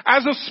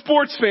 As a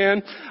sports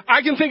fan,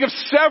 I can think of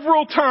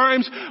several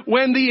times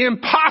when the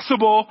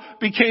impossible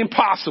became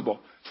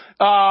possible.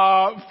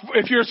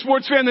 If you're a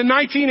sports fan, the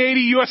 1980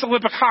 U.S.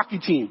 Olympic hockey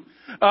team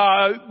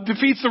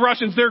defeats the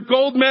Russians. Their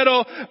gold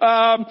medal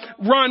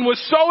run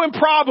was so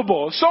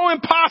improbable, so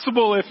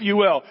impossible, if you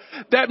will,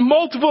 that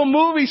multiple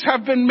movies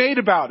have been made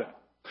about it.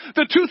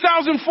 The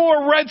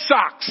 2004 Red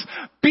Sox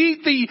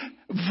beat the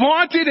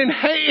vaunted and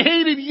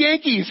hated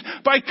Yankees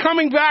by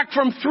coming back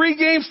from 3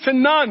 games to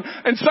none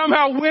and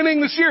somehow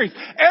winning the series.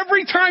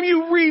 Every time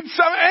you read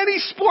any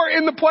sport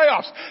in the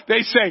playoffs,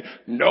 they say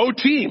no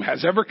team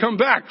has ever come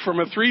back from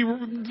a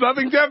 3-0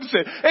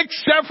 deficit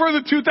except for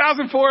the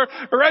 2004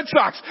 Red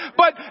Sox.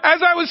 But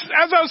as I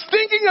was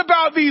thinking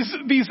about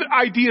these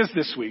ideas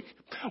this week,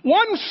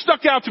 one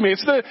stuck out to me.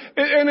 It's a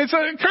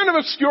kind of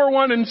obscure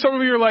one, and some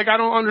of you are like, I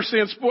don't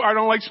understand sport, I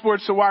don't like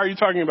sports, so why are you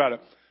talking about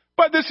it?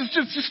 But this is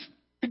just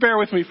bear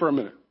with me for a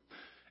minute.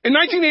 In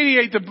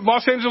 1988, the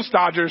Los Angeles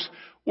Dodgers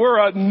were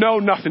a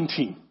know-nothing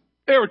team.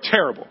 They were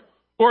terrible.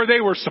 or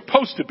they were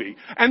supposed to be,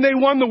 and they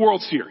won the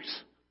World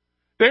Series.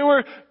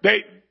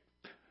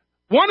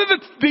 One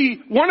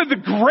of the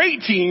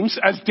great teams,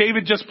 as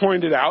David just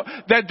pointed out,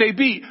 that they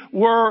beat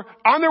were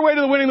on their way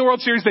to winning the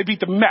World Series. They beat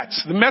the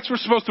Mets. The Mets were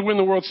supposed to win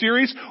the World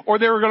Series, or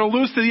they were going to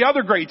lose to the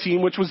other great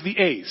team, which was the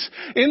A's.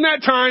 In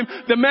that time,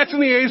 the Mets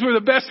and the A's were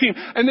the best team,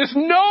 and this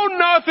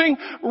know-nothing,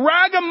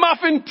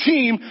 ragamuffin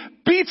team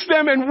beats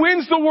them and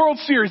wins the World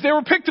Series. They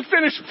were picked to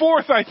finish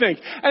fourth, I think,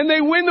 and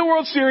they win the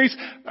World Series.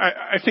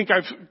 I think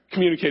I've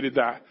communicated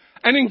that.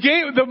 And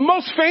the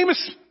most famous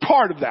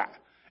part of that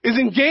is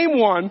in Game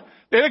 1.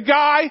 They had a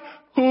guy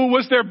who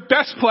was their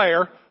best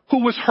player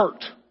who was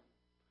hurt.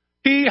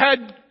 He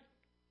had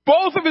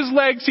both of his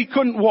legs, he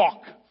couldn't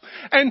walk.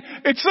 And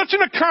it's such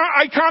an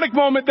iconic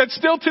moment that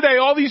still today,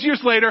 all these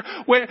years later,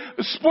 when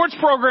sports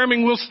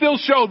programming will still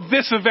show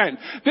this event.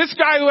 This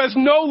guy who has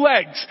no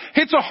legs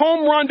hits a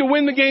home run to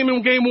win the game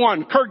in Game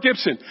 1, Kirk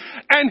Gibson.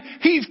 And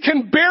he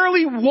can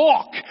barely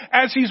walk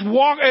as he's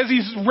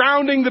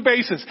rounding the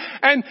bases.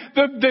 And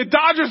the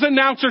Dodgers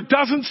announcer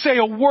doesn't say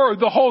a word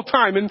the whole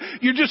time. And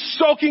you're just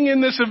soaking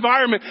in this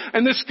environment.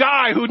 And this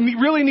guy who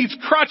really needs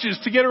crutches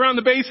to get around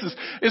the bases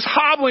is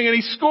hobbling and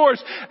he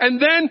scores.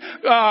 And then,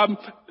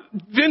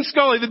 Vince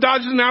Scully, the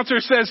Dodgers announcer,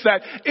 says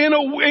that in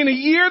a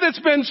year that's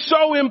been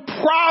so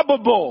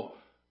improbable,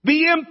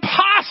 the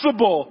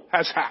impossible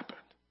has happened.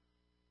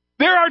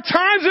 There are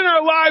times in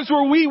our lives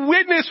where we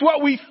witness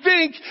what we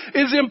think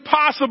is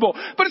impossible.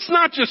 But it's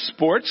not just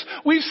sports.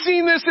 We've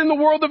seen this in the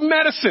world of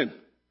medicine.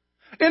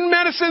 In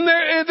medicine,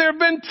 there have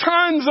been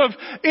tons of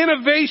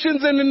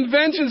innovations and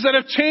inventions that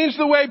have changed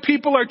the way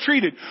people are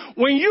treated.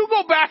 When you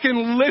go back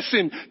and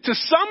listen to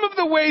some of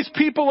the ways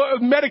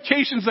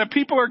medications that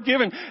people are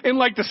given in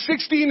like the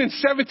 16 and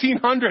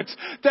 1700s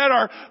that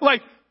are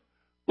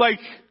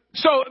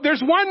so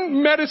there's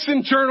one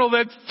medicine journal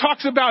that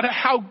talks about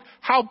how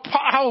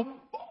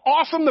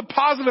awesome the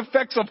positive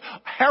effects of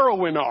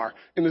heroin are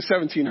in the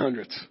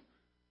 1700s.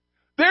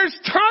 There's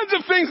tons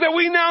of things that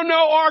we now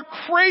know are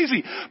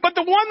crazy. But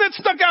the one that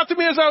stuck out to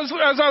me as I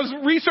was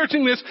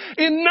researching this,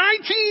 in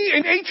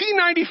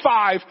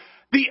 1895,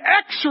 the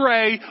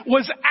X-ray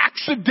was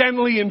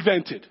accidentally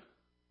invented.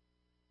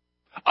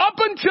 Up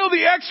until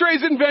the X-ray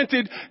is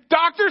invented,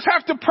 doctors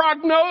have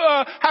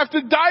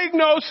to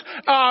diagnose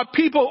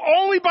people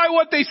only by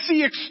what they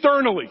see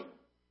externally.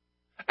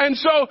 And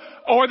so,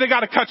 or they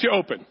got to cut you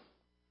open.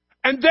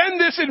 And then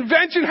this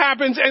invention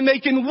happens and they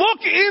can look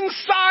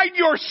inside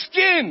your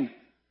skin.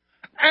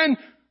 And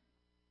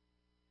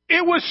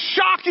it was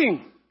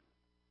shocking.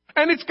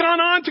 And it's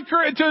gone on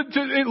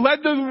it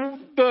led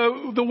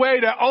the way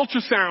to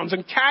ultrasounds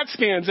and CAT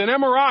scans and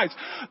MRIs.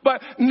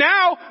 But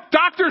now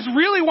doctors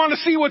really want to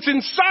see what's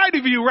inside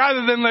of you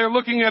rather than they're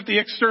looking at the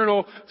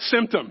external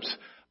symptoms.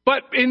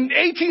 But in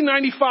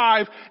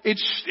 1895,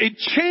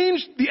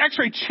 the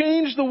X-ray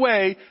changed the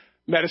way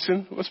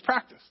medicine was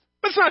practiced.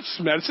 But it's not just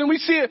medicine. We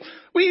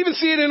even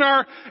see it in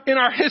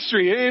our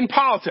history, in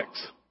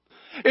politics.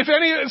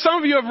 Some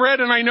of you have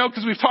read, and I know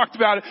because we've talked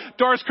about it,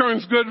 Doris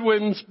Kearns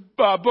Goodwin's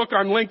book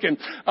on Lincoln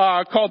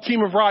called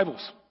Team of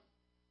Rivals.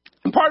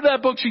 And part of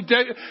that book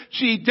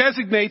she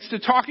designates to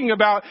talking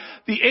about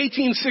the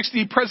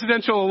 1860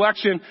 presidential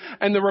election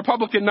and the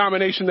Republican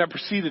nomination that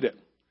preceded it.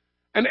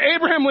 And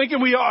Abraham Lincoln,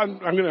 I'm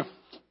going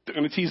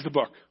to tease the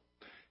book.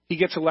 He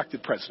gets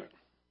elected president.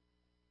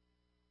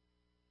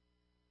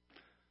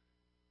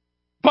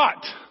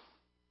 But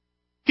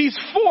he's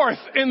fourth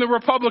in the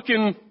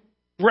Republican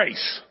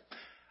race.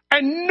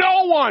 And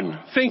no one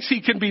thinks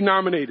he can be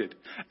nominated.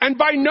 And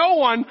by no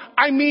one,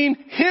 I mean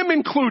him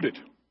included.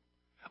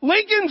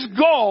 Lincoln's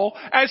goal,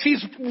 as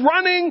he's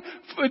running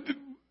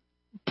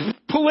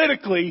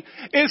politically,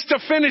 is to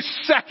finish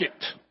second.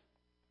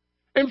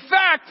 In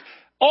fact,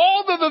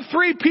 all of the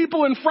three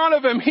people in front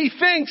of him, he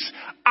thinks,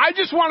 I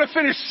just want to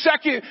finish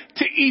second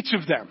to each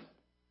of them.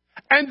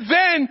 And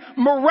then,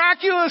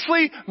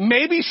 miraculously,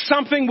 maybe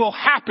something will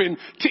happen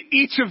to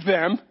each of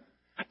them.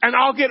 And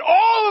I'll get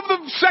all of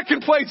the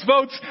second place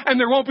votes, and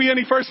there won't be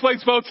any first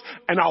place votes,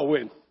 and I'll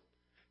win.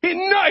 He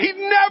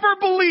never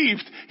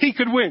believed he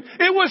could win.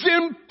 It was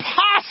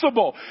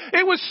impossible.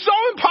 It was so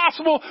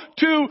impossible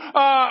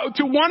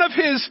to one of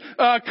his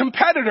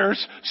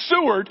competitors,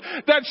 Seward,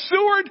 that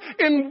Seward,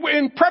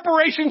 in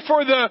preparation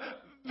for the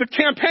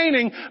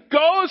campaigning,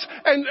 goes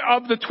and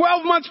of the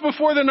 12 months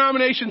before the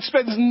nomination,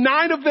 spends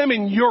 9 of them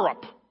in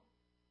Europe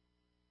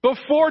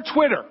before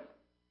Twitter.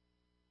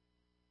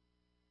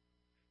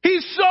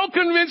 He's so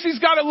convinced he's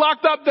got it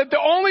locked up that the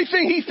only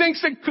thing he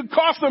thinks that could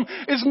cost him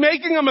is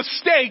making a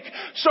mistake,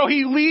 so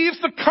he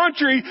leaves the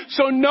country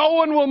so no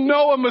one will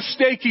know a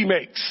mistake he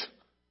makes.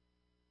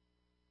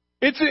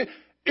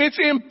 It's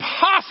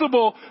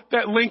impossible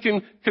that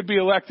Lincoln could be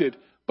elected.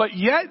 But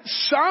yet,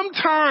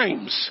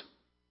 sometimes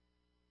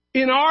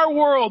in our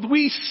world,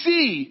 we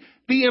see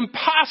the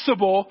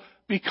impossible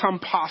become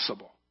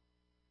possible.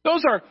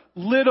 Those are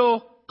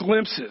little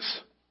glimpses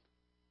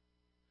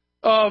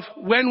of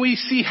when we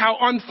see how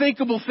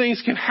unthinkable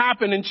things can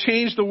happen and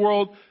change the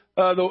world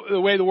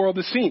the way the world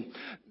is seen.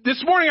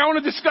 This morning I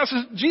want to discuss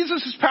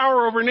Jesus'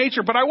 power over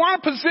nature, but I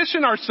want to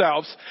position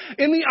ourselves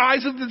in the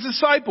eyes of the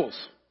disciples.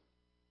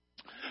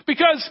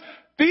 Because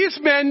these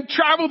men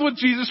traveled with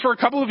Jesus for a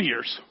couple of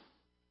years.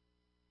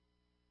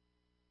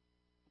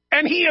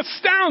 And he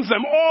astounds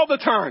them all the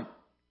time.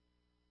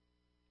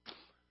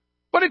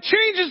 But it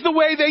changes the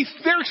way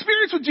their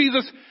experience with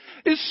Jesus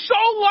is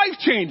so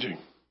life-changing.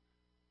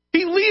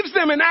 He leaves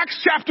them in Acts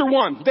chapter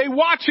 1. They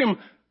watch him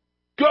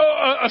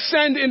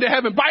ascend into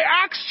heaven. By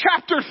Acts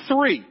chapter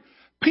 3,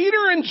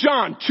 Peter and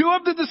John, two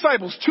of the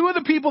disciples, two of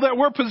the people that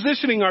we're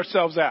positioning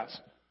ourselves as,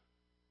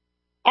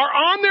 are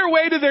on their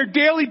way to their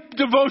daily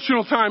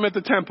devotional time at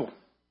the temple.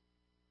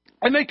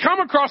 And they come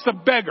across a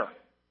beggar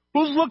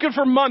who's looking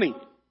for money.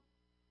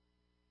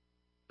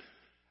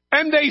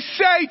 And they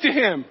say to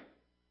him,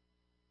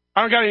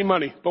 I don't got any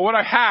money, but what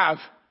I have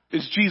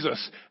is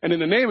Jesus. And in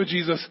the name of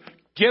Jesus,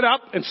 get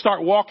up and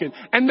start walking.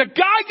 And the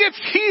guy gets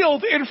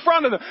healed in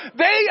front of them.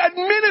 They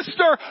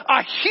administer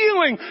a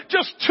healing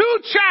just 2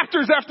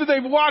 chapters after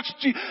they've watched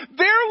Jesus.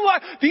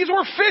 These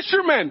were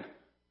fishermen.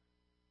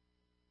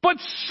 But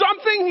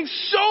something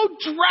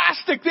so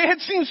drastic, they had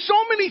seen so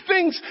many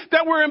things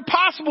that were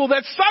impossible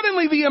that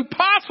suddenly the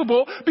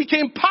impossible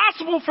became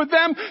possible for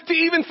them to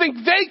even think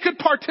they could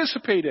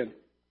participate in.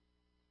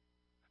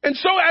 And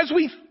so as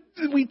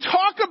we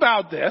talk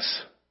about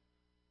this,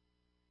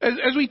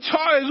 as we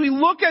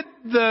look at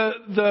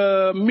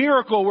the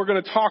miracle we're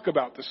going to talk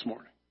about this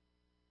morning,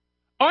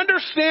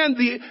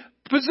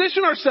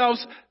 position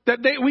ourselves that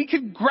we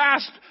could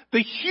grasp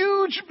the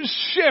huge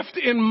shift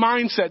in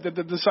mindset that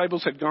the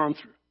disciples had gone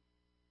through.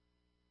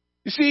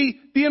 You see,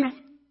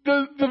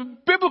 the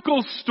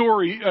biblical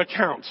story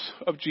accounts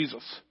of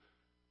Jesus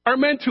are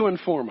meant to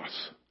inform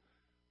us,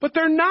 but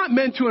they're not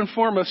meant to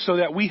inform us so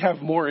that we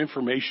have more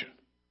information.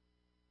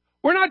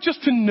 We're not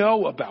just to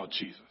know about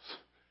Jesus.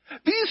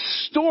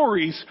 These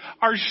stories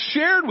are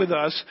shared with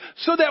us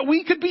so that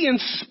we could be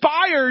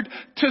inspired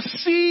to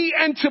see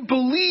and to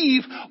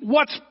believe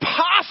what's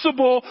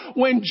possible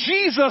when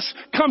Jesus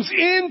comes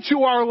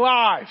into our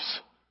lives.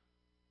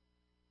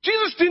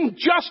 Jesus didn't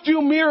just do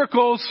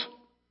miracles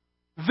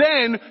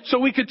then so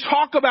we could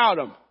talk about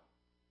them.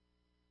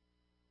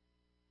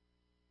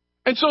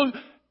 And so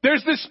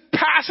there's this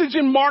passage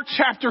in Mark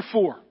chapter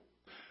 4.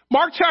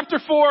 Mark chapter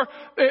 4,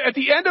 at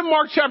the end of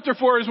Mark chapter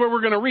 4 is where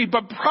we're going to read.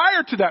 But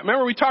prior to that,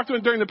 remember we talked about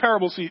it during the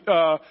parable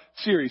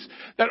series,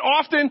 that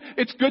often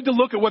it's good to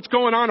look at what's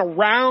going on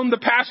around the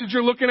passage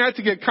you're looking at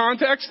to get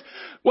context.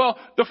 Well,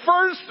 the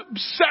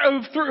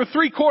first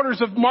 3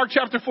 quarters of Mark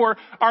chapter 4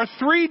 are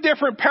 3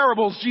 different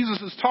parables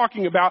Jesus is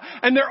talking about.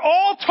 And they're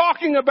all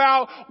talking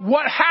about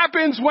what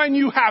happens when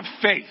you have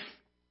faith.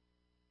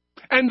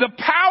 And the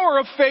power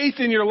of faith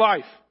in your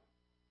life.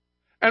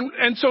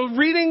 And so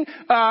reading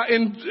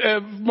in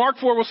Mark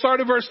 4, we'll start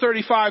at verse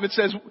 35. It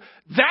says,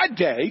 that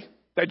day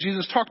that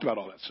Jesus talked about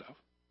all that stuff,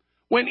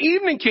 when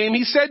evening came,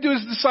 he said to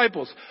his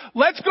disciples,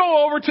 let's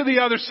go over to the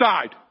other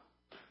side.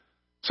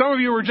 Some of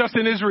you were just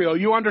in Israel.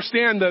 You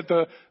understand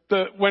that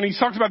when he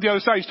talks about the other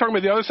side, he's talking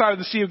about the other side of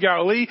the Sea of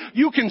Galilee.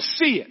 You can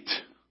see it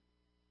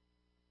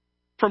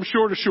from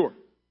shore to shore.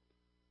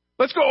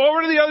 Let's go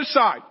over to the other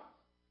side.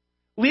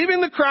 Leaving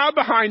the crowd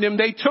behind him,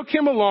 they took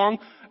him along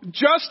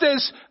just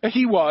as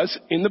he was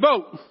in the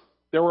boat.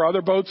 There were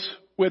other boats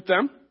with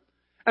them.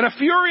 And a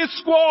furious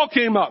squall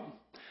came up,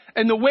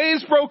 and the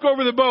waves broke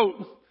over the boat,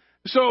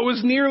 so it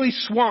was nearly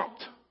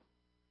swamped.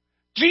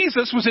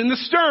 Jesus was in the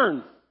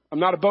stern. I'm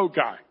not a boat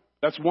guy.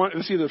 That's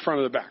either the front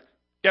or the back.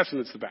 Guessing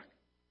it's the back.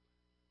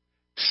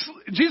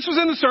 Jesus was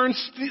in the stern,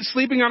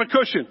 sleeping on a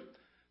cushion.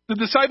 The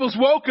disciples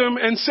woke him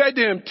and said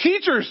to him,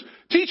 Teacher,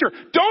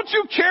 don't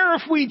you care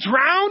if we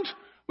drowned?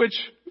 Which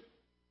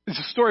is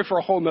a story for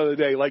a whole nother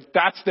day. Like,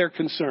 that's their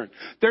concern.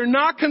 They're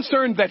not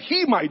concerned that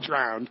he might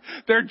drown.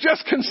 They're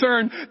just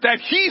concerned that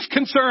he's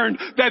concerned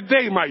that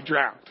they might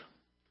drown.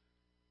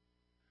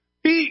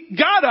 He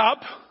got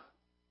up,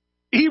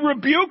 he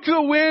rebuked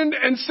the wind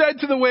and said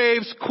to the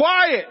waves,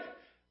 quiet,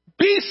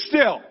 be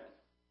still.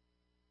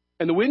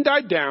 And the wind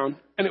died down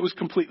and it was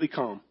completely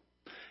calm.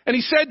 And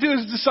he said to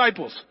his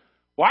disciples,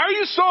 why are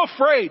you so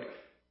afraid?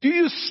 Do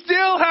you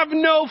still have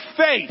no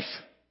faith?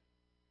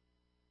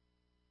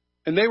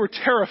 And they were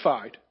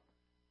terrified.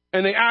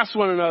 And they asked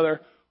one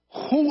another,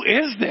 who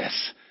is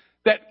this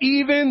that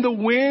even the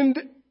wind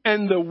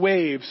and the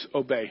waves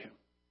obey him?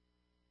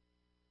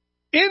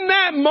 In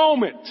that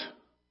moment,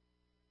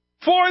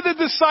 for the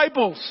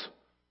disciples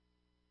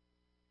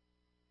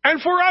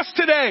and for us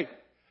today,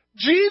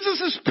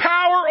 Jesus'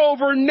 power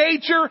over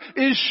nature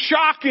is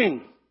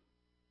shocking.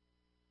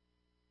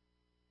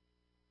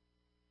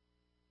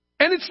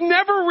 And it's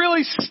never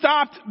really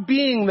stopped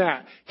being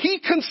that. He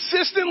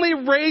consistently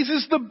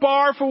raises the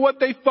bar for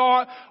what they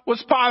thought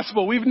was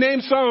possible. We've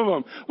named some of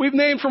them. We've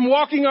named from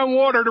walking on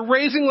water to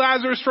raising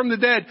Lazarus from the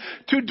dead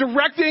to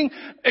directing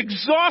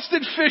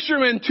exhausted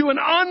fishermen to an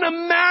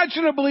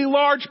unimaginably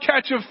large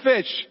catch of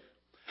fish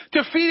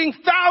to feeding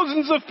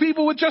thousands of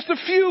people with just a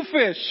few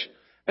fish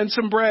and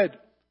some bread.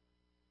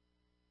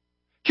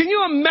 Can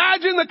you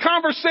imagine the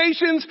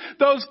conversations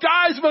those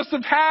guys must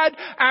have had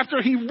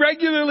after he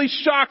regularly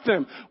shocked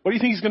them? What do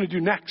you think he's going to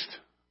do next?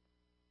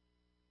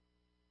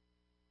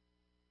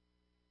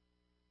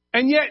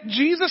 And yet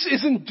Jesus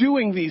isn't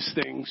doing these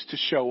things to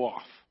show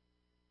off.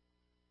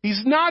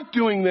 He's not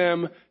doing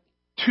them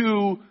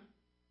to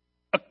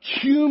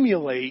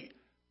accumulate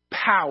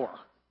power.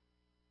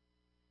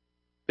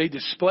 They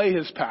display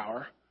his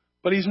power,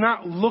 but he's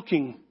not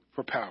looking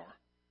for power.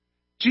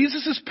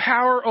 Jesus'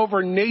 power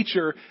over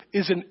nature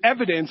is an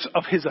evidence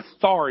of his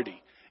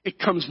authority. It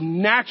comes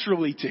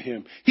naturally to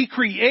him. He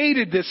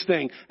created this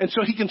thing, and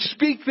so he can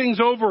speak things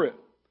over it.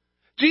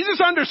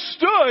 Jesus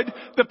understood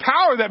the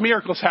power that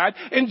miracles had.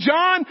 In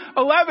John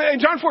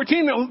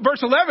 14,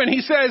 verse 11,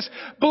 he says,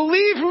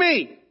 "Believe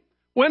me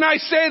when I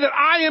say that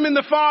I am in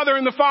the Father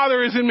and the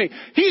Father is in me."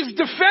 He's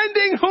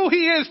defending who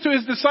he is to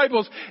his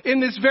disciples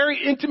in this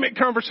very intimate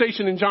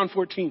conversation in John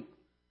 14.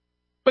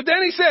 But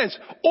then he says,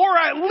 or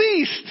at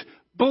least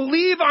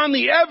believe on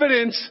the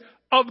evidence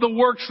of the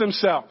works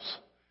themselves.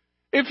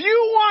 If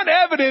you want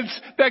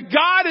evidence that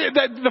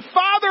that the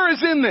Father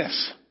is in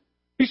this,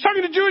 he's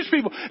talking to Jewish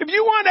people. If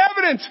you want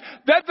evidence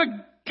that the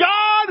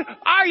God,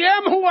 I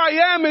am who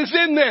I am, is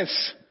in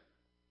this,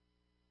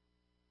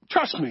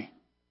 trust me.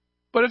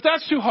 But if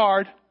that's too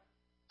hard,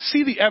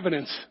 see the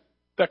evidence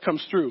that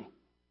comes through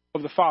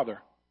of the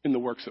Father in the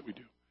works that we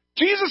do.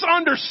 Jesus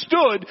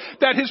understood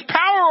that his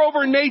power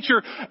over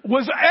nature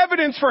was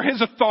evidence for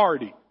his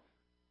authority.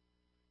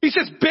 He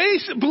says,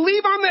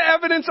 believe on the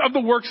evidence of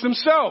the works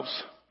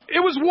themselves. It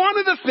was one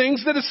of the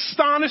things that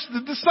astonished the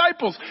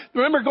disciples.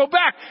 Remember, go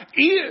back.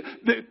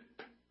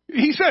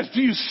 He says,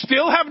 do you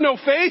still have no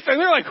faith?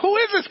 And they're like, who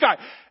is this guy?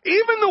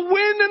 Even the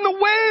wind and the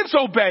waves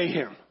obey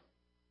him.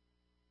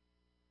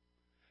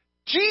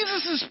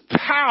 Jesus'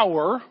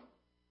 power,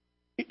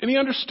 and he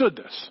understood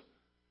this,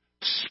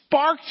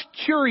 sparked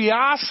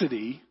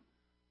curiosity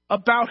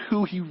about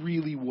who he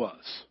really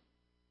was.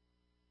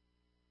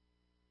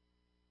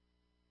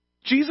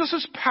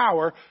 Jesus'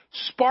 power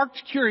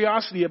sparked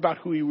curiosity about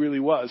who he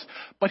really was,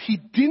 but he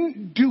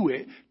didn't do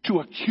it to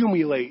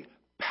accumulate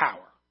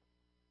power.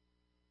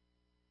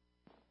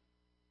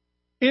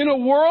 In a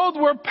world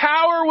where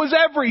power was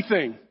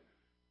everything,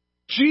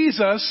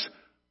 Jesus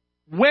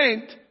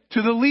went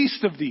to the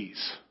least of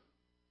these.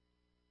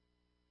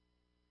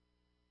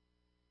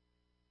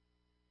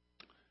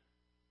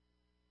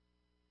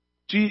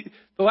 The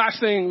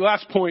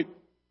last point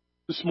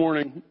this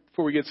morning,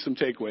 before we get to some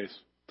takeaways,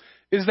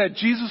 is that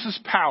Jesus'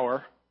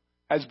 power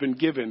has been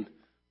given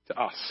to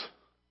us.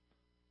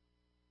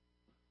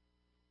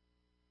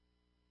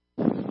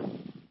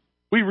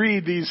 We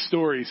read these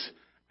stories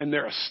and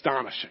they're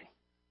astonishing.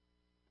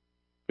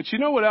 But you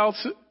know what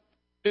else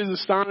is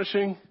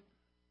astonishing?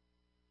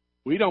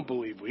 We don't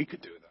believe we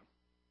could do them.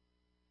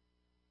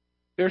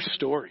 They're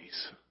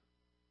stories.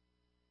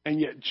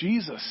 And yet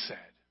Jesus said,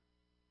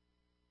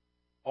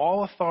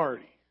 all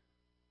authority.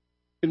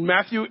 In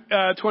Matthew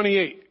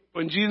 28,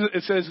 when Jesus,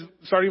 it says,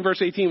 starting in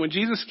verse 18, when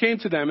Jesus came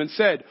to them and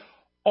said,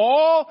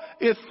 all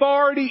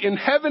authority in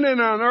heaven and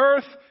on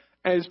earth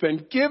has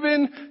been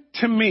given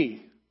to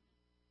me.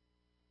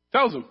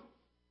 Tells them,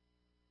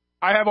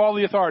 I have all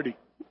the authority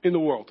in the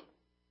world.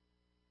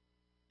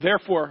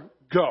 Therefore,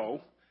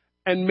 go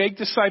and make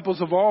disciples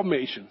of all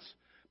nations,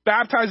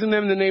 baptizing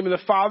them in the name of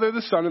the Father,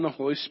 the Son, and the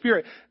Holy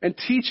Spirit, and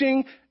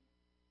teaching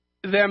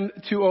them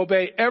to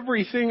obey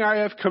everything I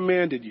have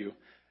commanded you.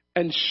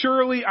 And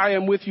surely I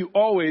am with you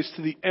always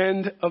to the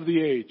end of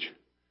the age.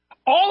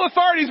 All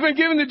authority has been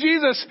given to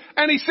Jesus,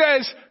 and he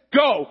says,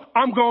 go,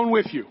 I'm going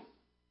with you.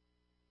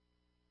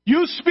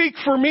 You speak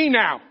for me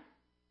now.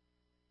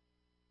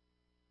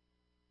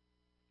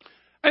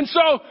 And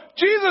so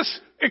Jesus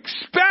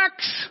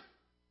expects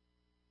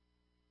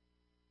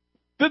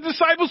the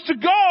disciples to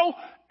go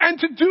and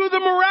to do the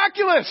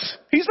miraculous.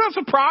 He's not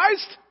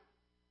surprised.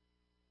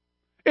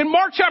 In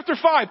Mark chapter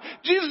 5,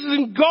 Jesus is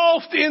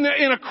engulfed in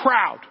a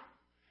crowd.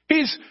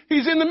 He's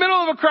in the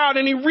middle of a crowd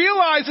and he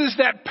realizes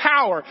that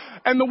power,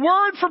 and the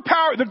word for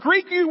power, the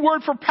Greek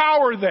word for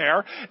power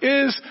there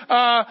is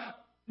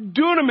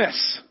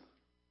dunamis.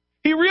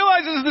 He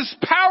realizes this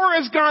power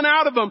has gone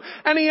out of him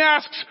and he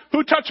asks,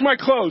 who touched my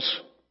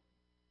clothes?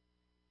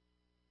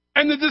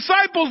 And the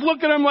disciples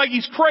look at him like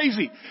he's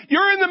crazy.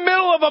 You're in the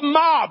middle of a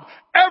mob.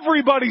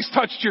 Everybody's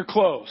touched your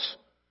clothes.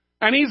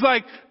 And he's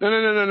like,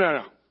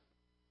 no.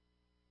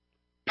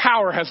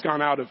 Power has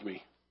gone out of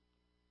me.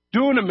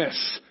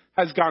 Dunamis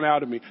has gone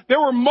out of me. There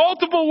were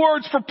multiple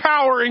words for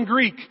power in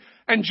Greek.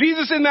 And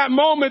Jesus in that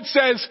moment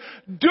says,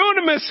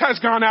 dunamis has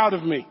gone out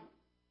of me.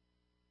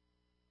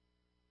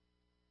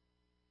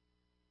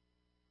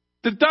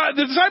 The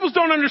disciples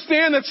don't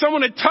understand that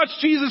someone had touched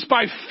Jesus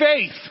by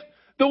faith.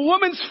 The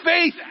woman's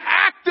faith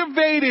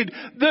activated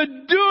the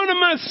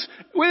dunamis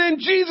within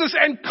Jesus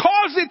and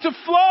caused it to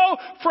flow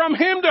from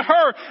him to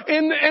her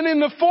in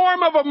the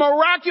form of a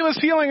miraculous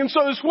healing. And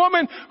so this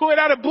woman who had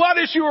had a blood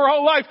issue her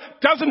whole life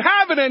doesn't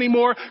have it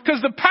anymore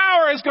because the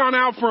power has gone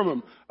out from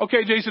him.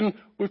 Okay, Jason,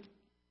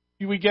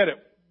 we get it.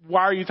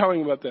 Why are you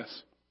telling about this?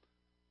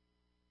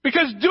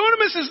 Because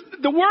dunamis is,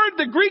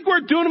 the Greek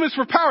word dunamis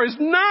for power is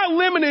not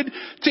limited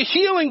to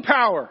healing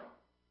power.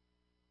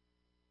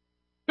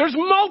 There's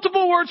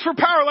multiple words for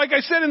power, like I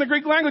said, in the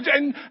Greek language.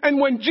 And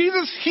when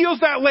Jesus heals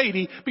that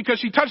lady, because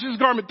she touches his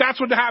garment, that's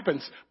what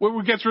happens, where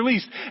it gets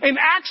released. In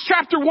Acts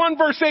chapter 1,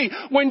 verse 8,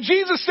 when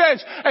Jesus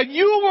says, and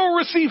you will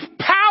receive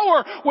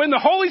power when the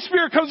Holy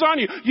Spirit comes on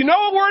you. You know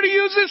what word he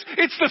uses?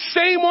 It's the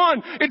same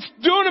one. It's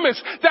dunamis.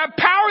 That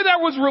power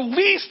that was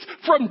released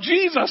from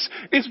Jesus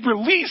is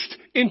released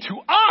into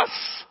us.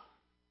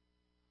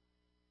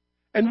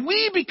 And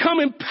we become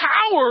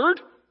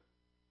empowered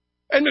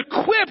and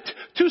equipped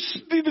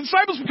the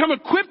disciples become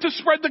equipped to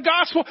spread the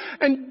gospel.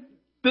 And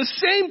the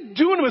same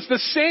dunamis, the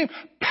same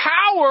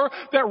power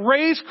that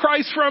raised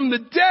Christ from the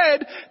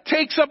dead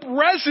takes up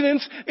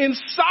residence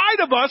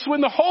inside of us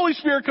when the Holy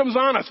Spirit comes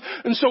on us.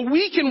 And so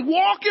we can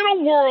walk in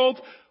a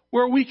world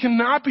where we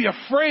cannot be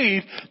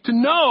afraid to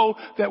know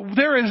that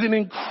there is an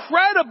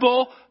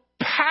incredible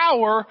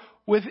power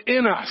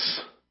within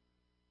us.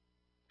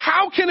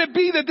 How can it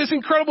be that this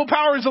incredible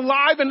power is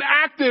alive and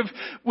active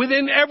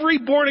within every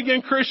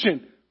born-again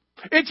Christian?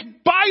 It's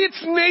by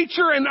its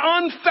nature an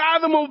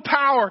unfathomable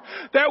power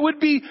that would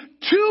be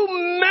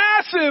too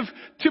massive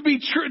to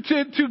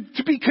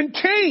be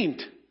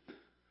contained.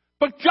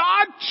 But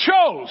God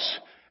chose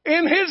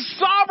in His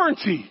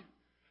sovereignty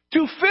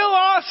to fill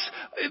us,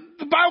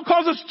 the Bible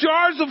calls us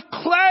jars of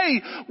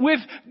clay, with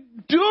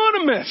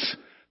dunamis,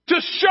 to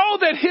show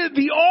that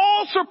the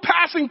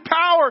all-surpassing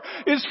power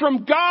is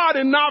from God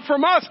and not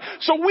from us.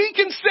 So we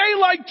can say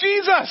like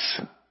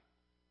Jesus,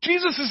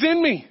 Jesus is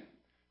in me.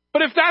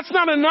 But if that's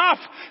not enough,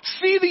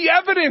 see the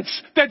evidence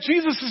that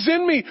Jesus is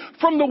in me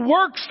from the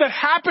works that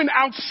happen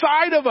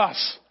outside of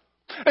us.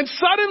 And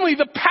suddenly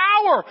the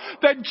power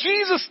that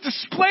Jesus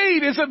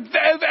displayed is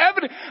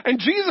evident. And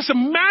Jesus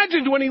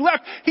imagined when he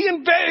left, he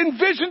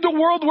envisioned a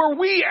world where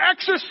we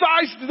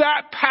exercised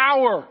that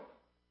power,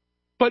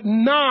 but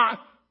not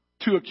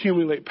to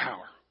accumulate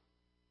power.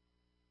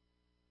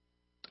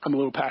 I'm a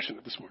little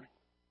passionate this morning.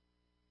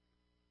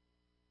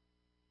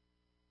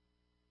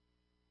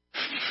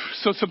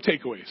 So some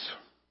takeaways.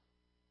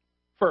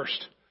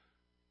 First,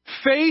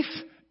 faith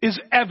is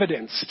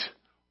evidenced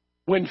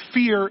when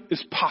fear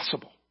is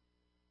possible.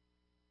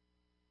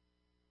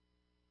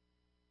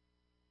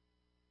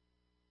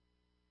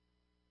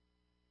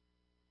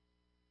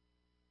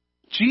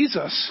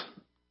 Jesus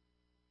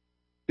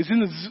is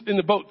in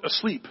the boat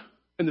asleep,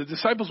 and the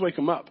disciples wake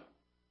him up.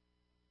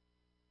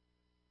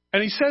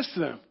 And he says to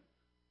them,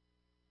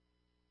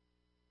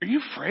 "Are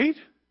you afraid?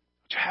 Do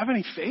you have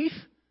any faith?"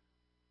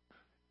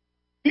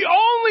 The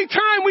only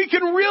time we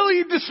can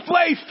really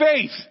display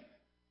faith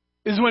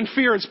is when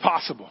fear is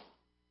possible.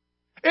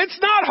 It's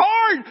not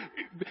hard.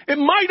 It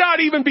might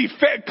not even be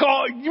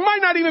you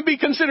might not even be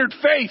considered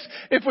faith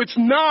if there's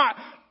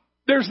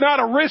not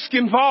a risk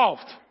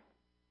involved.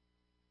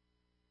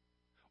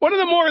 One of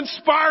the more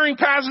inspiring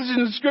passages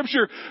in the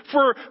scripture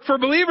for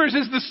believers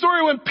is the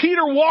story when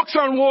Peter walks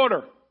on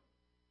water.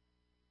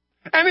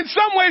 And in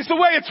some ways, the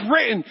way it's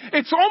written,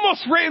 it's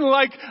almost written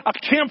like a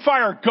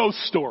campfire ghost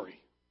story.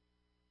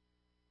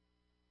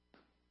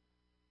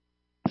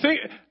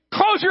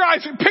 Close your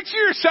eyes and picture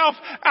yourself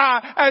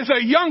as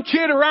a young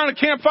kid around a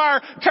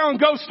campfire telling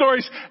ghost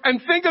stories, and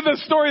think of the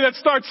story that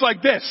starts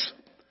like this.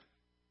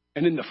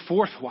 And in the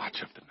fourth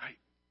watch of the night,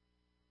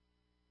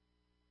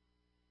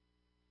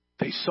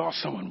 they saw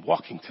someone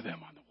walking to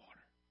them on the water.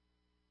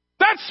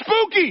 That's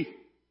spooky.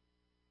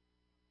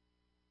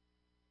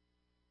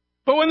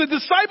 But when the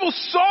disciples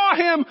saw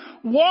him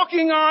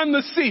walking on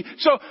the sea,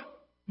 so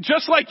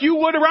just like you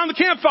would around the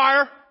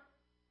campfire,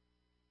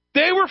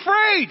 they were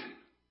afraid.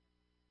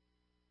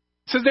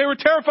 It says they were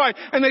terrified,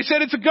 and they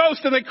said it's a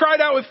ghost, and they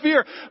cried out with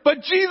fear.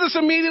 But Jesus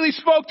immediately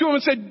spoke to him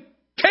and said,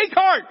 "Take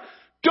heart,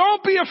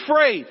 don't be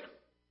afraid."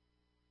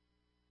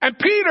 And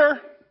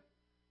Peter,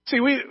 see,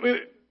 we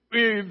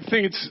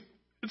think it's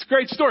a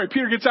great story.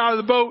 Peter gets out of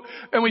the boat,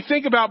 and we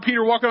think about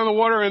Peter walking on the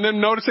water and then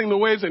noticing the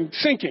waves and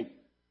sinking.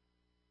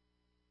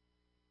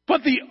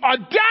 But the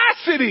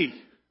audacity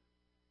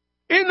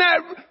in that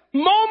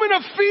moment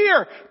of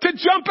fear to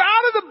jump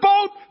out of the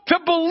boat to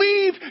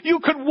believe you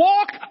could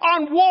walk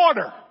on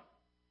water.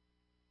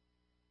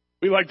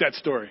 We like that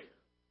story.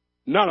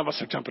 None of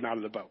us are jumping out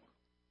of the boat.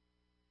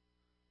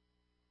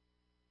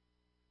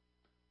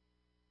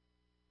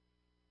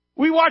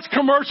 We watch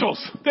commercials.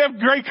 They have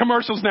great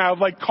commercials now of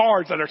like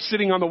cars that are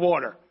sitting on the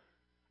water.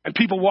 And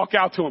people walk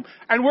out to them.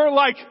 And we're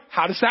like,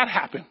 how does that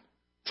happen?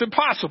 It's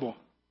impossible.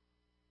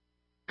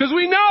 Because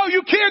we know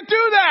you can't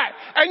do that.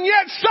 And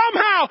yet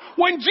somehow,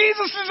 when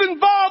Jesus is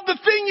involved, the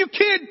thing you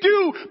can't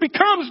do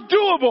becomes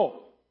doable.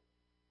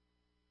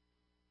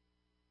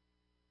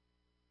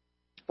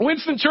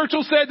 Winston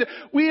Churchill said,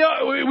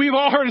 we've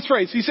all heard his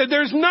phrase. He said,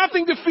 "There's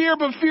nothing to fear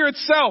but fear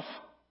itself."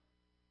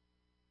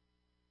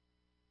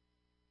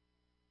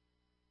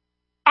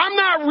 I'm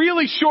not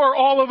really sure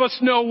all of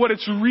us know what it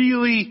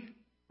really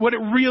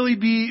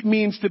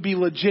means to be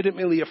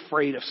legitimately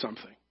afraid of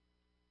something.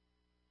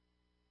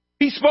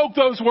 He spoke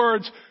those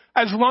words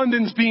as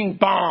London's being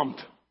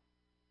bombed.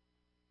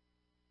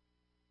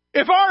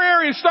 If our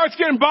area starts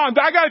getting bombed,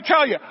 I got to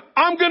tell you,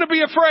 I'm going to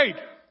be afraid.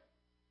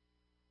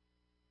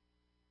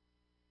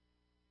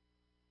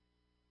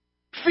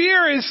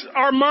 Fear is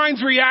our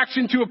mind's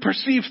reaction to a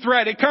perceived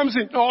threat. It comes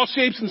in all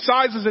shapes and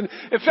sizes and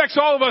affects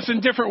all of us in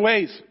different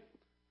ways.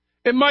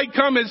 It might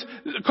come as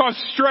cause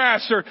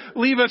stress or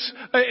leave us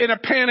in a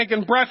panic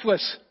and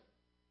breathless.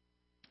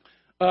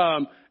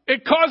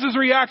 It causes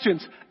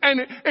reactions, and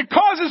it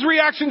causes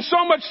reactions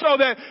so much so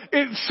that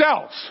it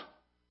sells.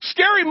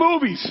 Scary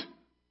movies.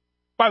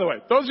 By the way,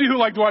 those of you who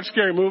like to watch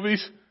scary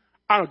movies,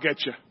 I don't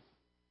get you.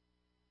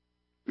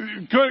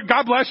 Good,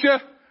 God bless you.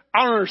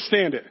 I don't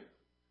understand it.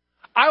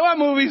 I want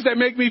movies that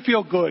make me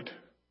feel good.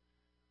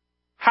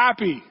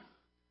 Happy.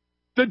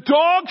 The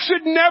dog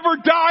should never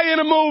die in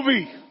a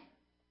movie.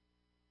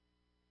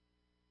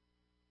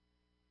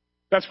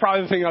 That's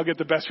probably the thing I'll get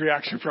the best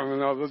reaction from.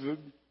 No,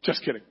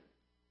 just kidding.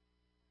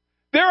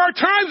 There are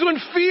times when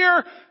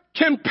fear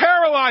can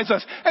paralyze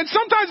us. And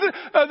sometimes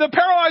the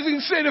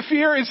paralyzing state of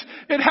fear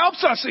it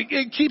helps us.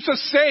 It keeps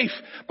us safe.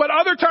 But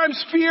other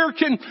times fear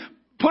can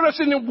put us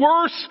in a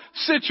worse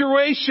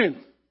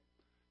situation.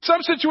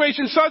 Some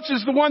situations, such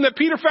as the one that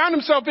Peter found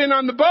himself in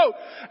on the boat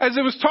as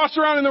it was tossed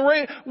around in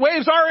the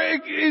waves, are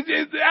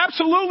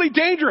absolutely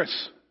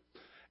dangerous.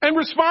 And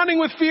responding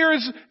with fear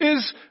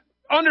is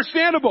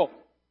understandable.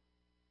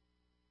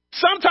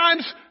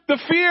 Sometimes the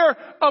fear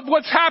of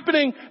what's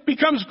happening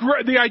becomes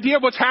the idea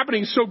of what's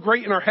happening is so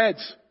great in our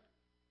heads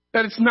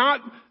that it's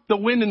not the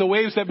wind and the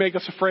waves that make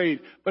us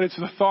afraid, but it's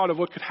the thought of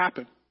what could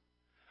happen.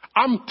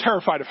 I'm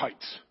terrified of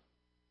heights.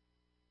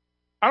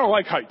 I don't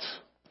like heights.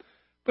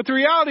 But the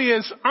reality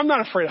is, I'm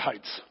not afraid of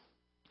heights.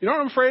 You know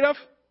what I'm afraid of?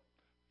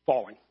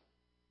 Falling.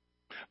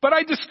 But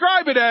I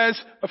describe it as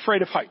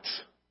afraid of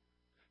heights.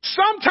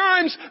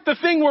 Sometimes the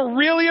thing we're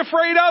really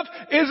afraid of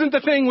isn't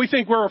the thing we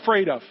think we're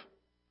afraid of.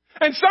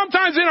 And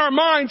sometimes in our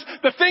minds,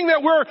 the thing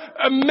that we're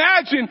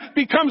imagining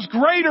becomes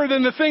greater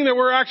than the thing that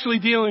we're actually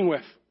dealing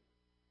with.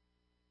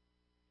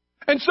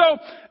 And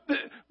so,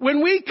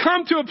 when we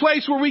come to a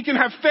place where we can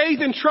have faith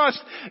and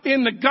trust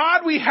in the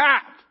God we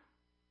have,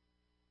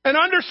 and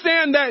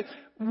understand that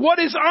what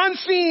is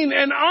unseen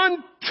and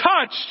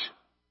untouched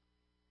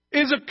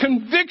is a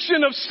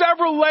conviction of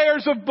several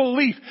layers of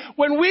belief.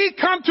 When we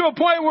come to a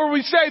point where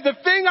we say, the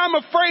thing I'm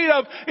afraid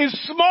of is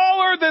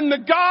smaller than the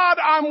God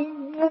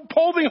I'm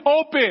holding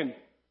hope in,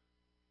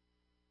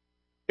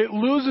 it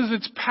loses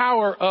its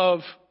power of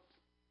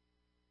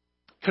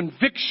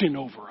conviction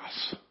over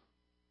us.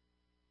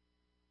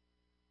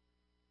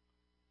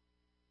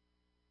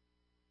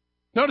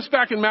 Notice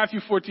back in Matthew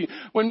 14,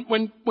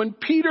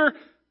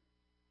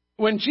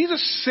 when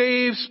Jesus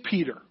saves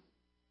Peter,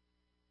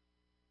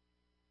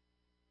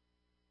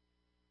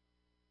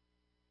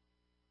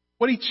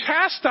 what he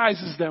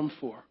chastises them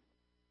for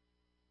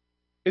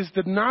is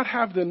to not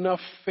have enough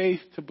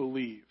faith to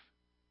believe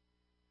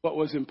what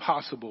was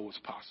impossible was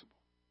possible.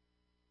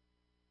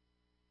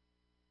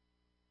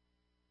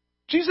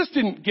 Jesus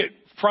didn't get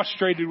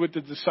frustrated with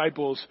the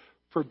disciples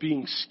for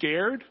being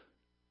scared.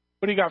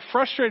 What he got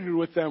frustrated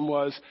with them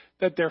was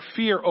that their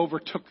fear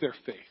overtook their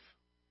faith.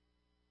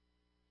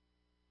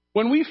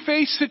 When we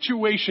face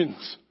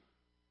situations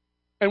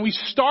and we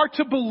start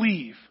to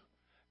believe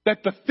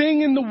that the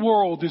thing in the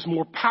world is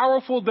more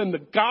powerful than the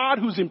God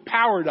who's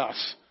empowered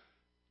us,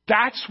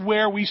 that's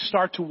where we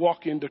start to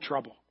walk into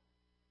trouble.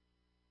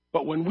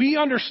 But when we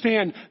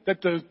understand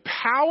that the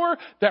power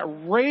that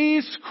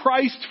raised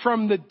Christ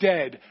from the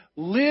dead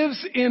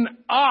lives in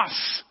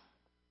us,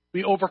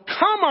 we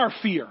overcome our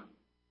fear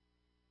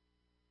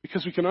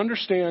because we can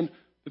understand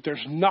that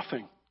there's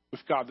nothing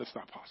with God that's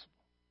not possible.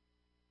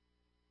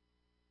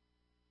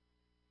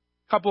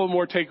 A couple of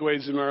more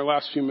takeaways in our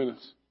last few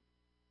minutes.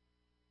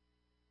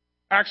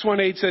 Acts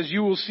 1:8 says,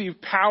 you will receive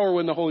power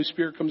when the Holy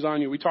Spirit comes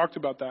on you. We talked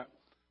about that.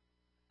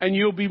 And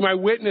you'll be my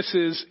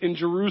witnesses in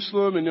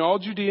Jerusalem and all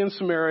Judea and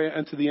Samaria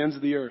and to the ends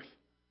of the earth.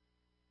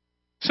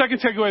 Second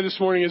takeaway this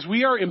morning is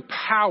we are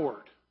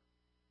empowered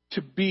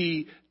to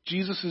be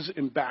Jesus'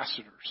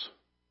 ambassadors.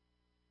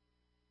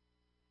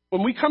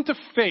 When we come to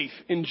faith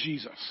in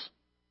Jesus,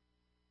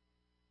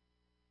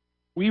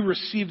 we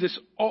receive this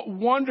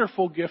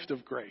wonderful gift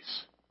of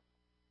grace.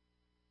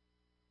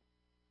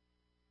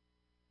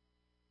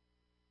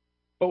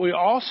 But we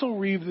also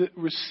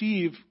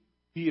receive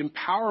the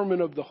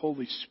empowerment of the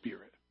Holy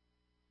Spirit.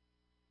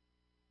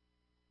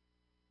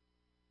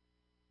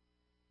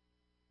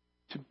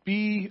 To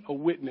be a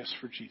witness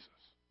for Jesus.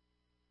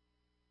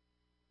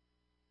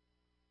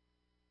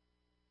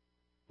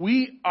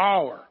 We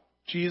are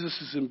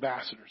Jesus'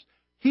 ambassadors.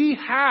 He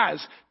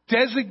has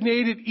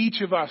designated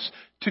each of us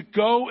to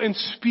go and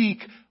speak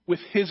with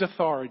his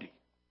authority.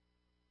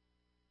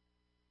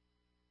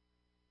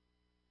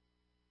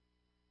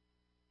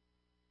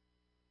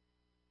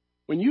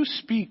 When you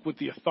speak with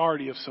the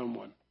authority of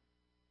someone,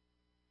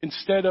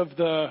 instead of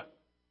the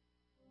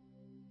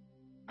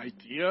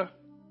idea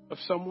of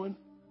someone,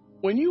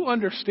 when you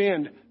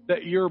understand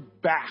that you're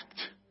backed,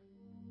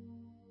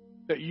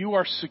 that you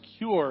are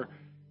secure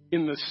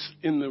in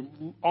the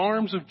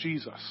arms of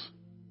Jesus,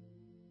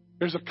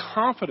 there's a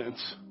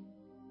confidence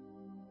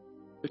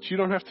that you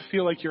don't have to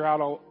feel like you're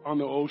out on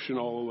the ocean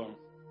all alone.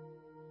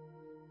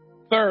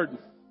 Third,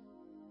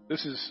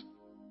 this is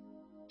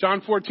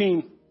John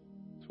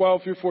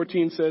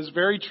 14:12-14 says,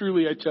 very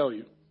truly I tell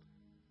you,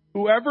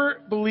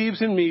 whoever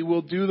believes in me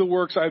will do the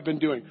works I've been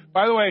doing.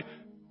 By the way,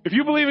 if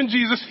you believe in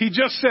Jesus, he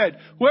just said,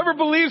 whoever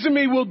believes in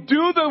me will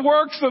do the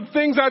works of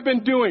things I've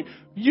been doing.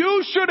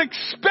 You should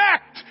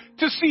expect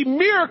to see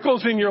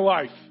miracles in your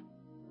life.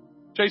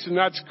 Jason,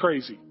 that's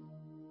crazy.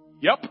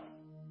 Yep.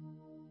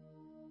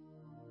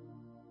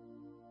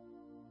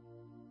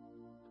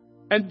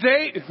 And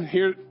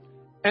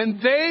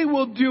they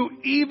will do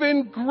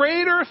even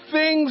greater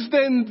things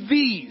than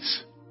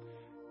these.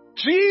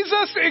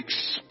 Jesus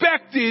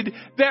expected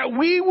that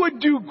we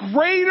would do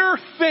greater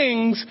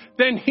things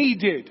than he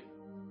did.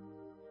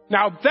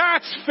 Now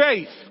that's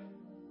faith.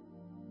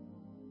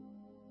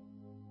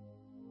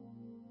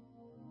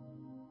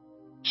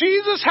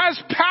 Jesus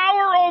has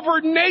power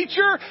over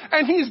nature,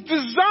 and he's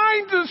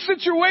designed the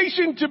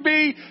situation to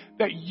be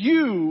that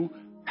you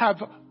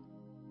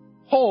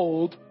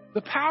hold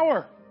the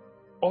power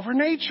over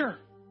nature.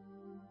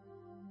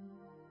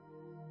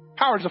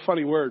 Power is a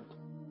funny word.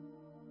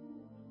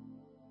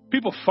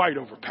 People fight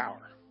over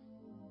power.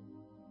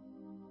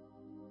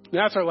 And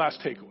that's our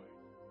last takeaway.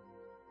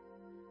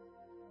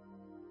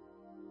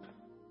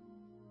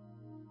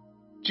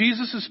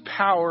 Jesus'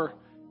 power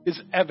is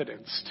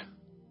evidenced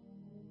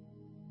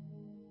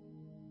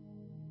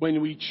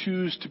when we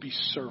choose to be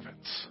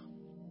servants.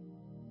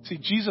 See,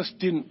 Jesus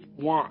didn't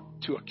want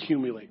to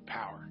accumulate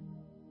power.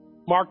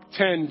 Mark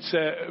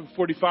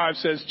 10:45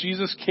 says,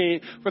 Jesus came,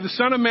 for the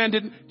Son of Man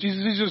didn't,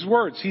 Jesus, these are his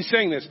words, he's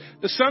saying this,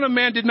 the Son of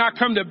Man did not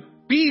come to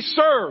be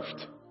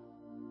served,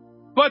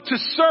 but to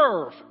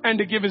serve and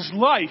to give his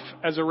life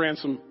as a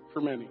ransom for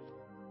many.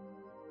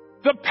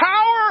 The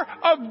power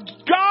of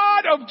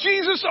God, of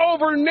Jesus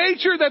over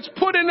nature that's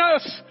put in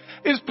us,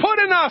 is put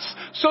in us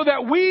so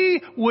that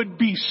we would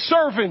be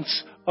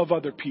servants of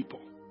other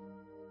people.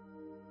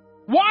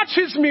 Watch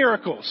his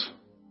miracles.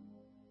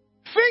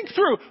 Think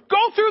through,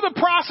 go through the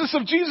process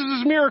of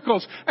Jesus'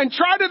 miracles and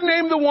try to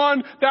name the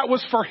one that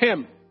was for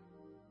him.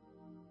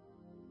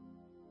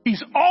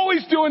 He's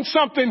always doing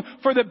something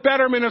for the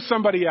betterment of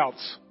somebody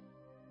else.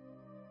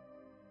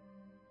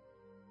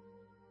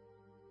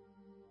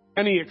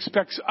 And he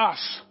expects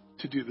us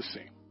to do the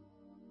same.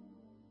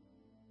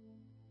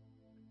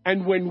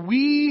 And when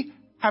we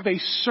have a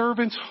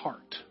servant's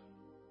heart,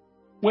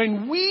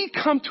 when we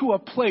come to a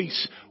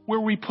place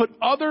where we put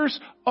others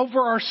over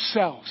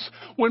ourselves,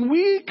 when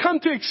we come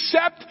to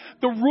accept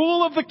the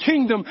rule of the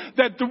kingdom,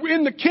 that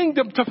in the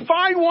kingdom to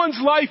find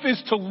one's life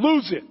is to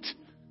lose it,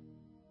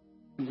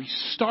 and we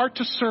start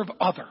to serve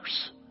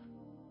others,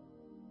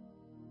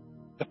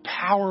 the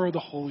power of the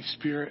Holy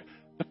Spirit,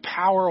 the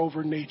power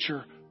over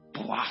nature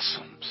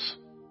blossoms.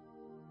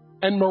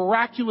 And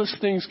miraculous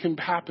things can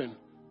happen.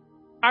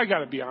 I got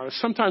to be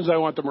honest, sometimes I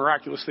want the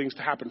miraculous things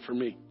to happen for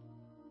me.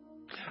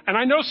 And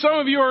I know some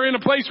of you are in a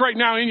place right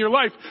now in your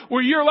life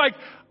where you're like,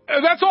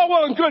 that's all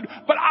well and good,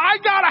 but I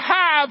got to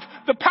have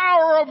the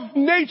power of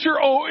nature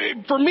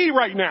for me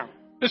right now.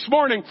 This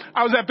morning,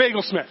 I was at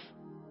Bagelsmith.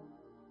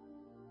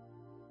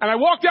 And I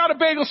walked out of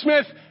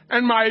Bagelsmith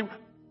and my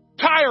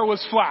tire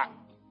was flat.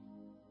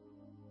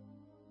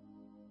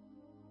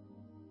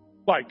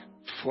 Like,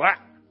 flat.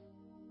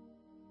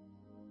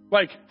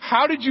 Like,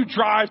 how did you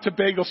drive to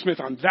Bagelsmith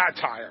on that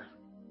tire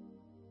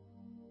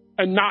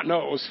and not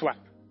know it was flat?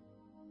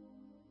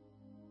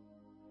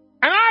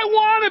 And I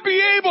want to be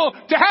able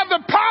to have the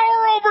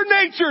power over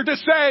nature to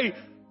say,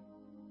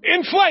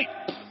 inflate.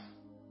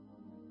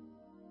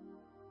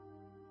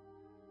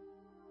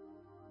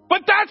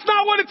 But that's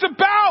not what it's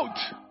about.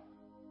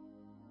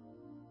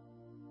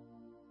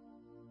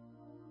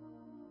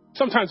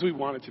 Sometimes we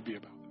want it to be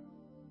about that.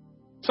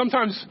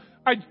 Sometimes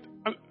I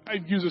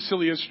use a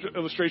silly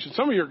illustration.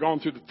 Some of you are going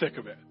through the thick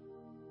of it.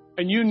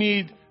 And you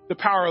need the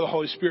power of the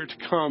Holy Spirit to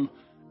come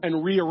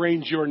and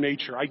rearrange your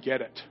nature. I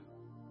get it.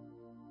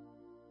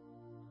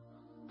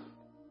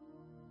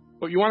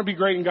 But you want to be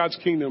great in God's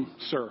kingdom?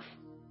 Serve.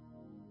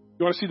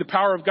 You want to see the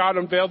power of God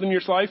unveiled in your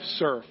life?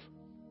 Serve.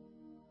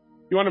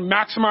 You want to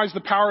maximize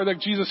the power that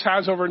Jesus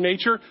has over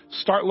nature?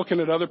 Start looking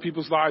at other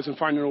people's lives and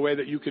finding a way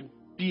that you could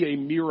be a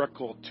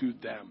miracle to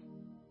them.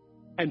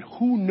 And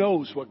who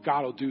knows what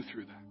God will do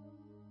through that.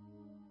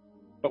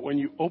 But when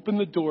you open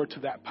the door to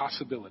that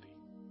possibility,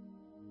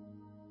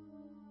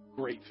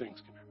 great things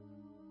can happen.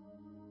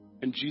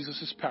 And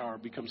Jesus' power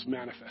becomes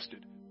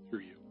manifested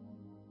through you.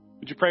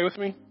 Would you pray with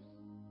me?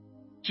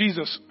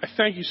 Jesus, I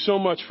thank you so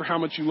much for how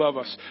much you love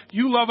us.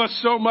 You love us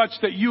so much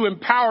that you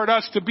empowered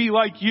us to be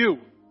like you.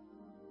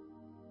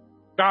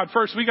 God,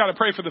 first we got to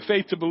pray for the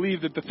faith to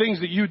believe that the things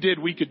that you did,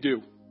 we could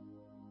do.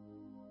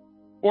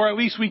 Or at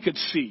least we could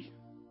see.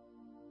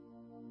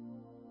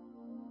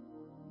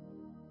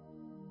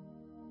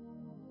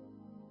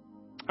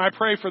 I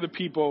pray for the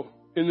people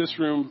in this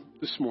room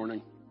this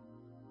morning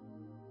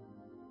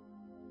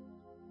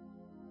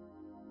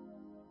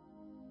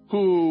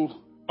who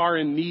are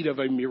in need of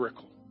a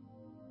miracle.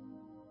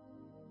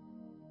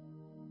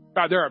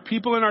 God, there are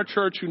people in our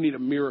church who need a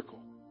miracle.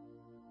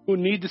 who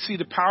need to see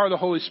the power of the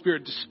Holy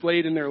Spirit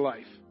displayed in their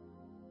life.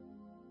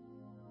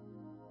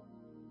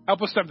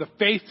 Help us to have the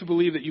faith to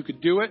believe that you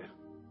could do it.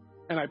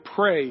 And I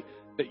pray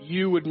that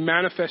you would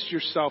manifest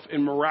yourself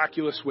in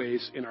miraculous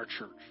ways in our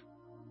church.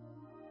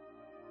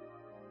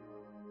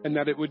 And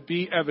that it would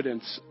be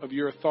evidence of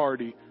your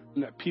authority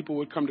and that people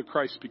would come to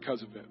Christ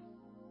because of it.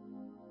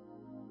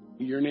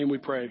 In your name we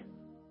pray.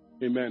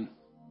 Amen.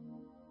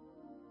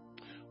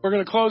 We're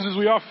going to close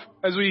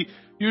as we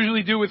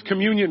usually do with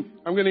communion.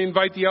 I'm going to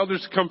invite the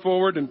elders to come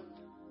forward. And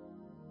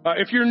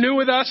if you're new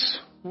with us,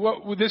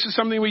 this is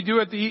something we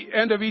do at the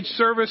end of each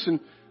service. And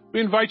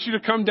we invite you to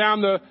come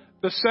down the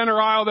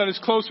center aisle that is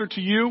closer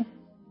to you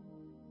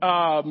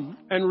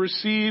and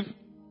receive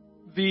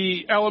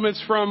the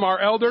elements from our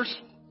elders.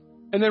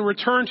 And then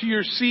return to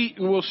your seat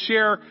and we'll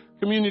share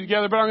communion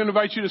together. But I'm going to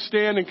invite you to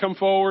stand and come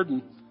forward.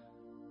 And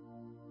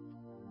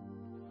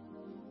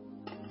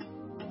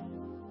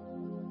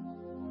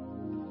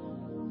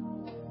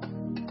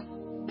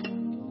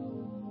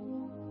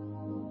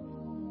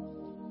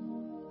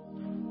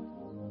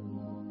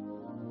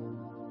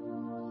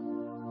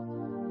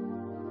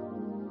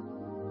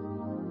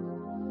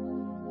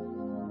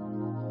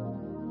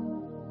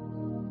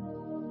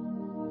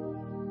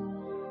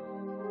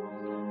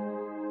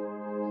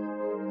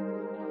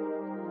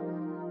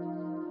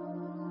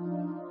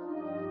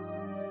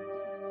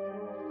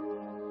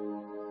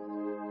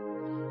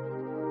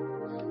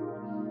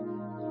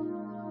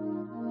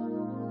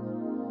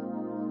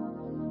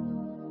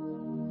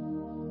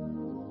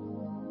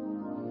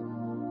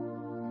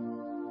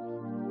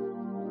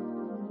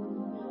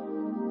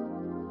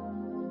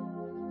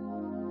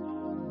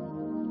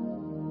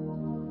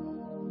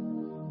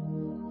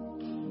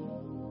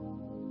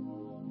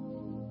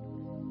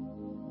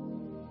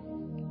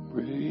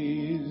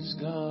praise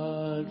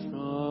God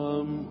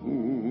from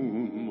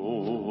whom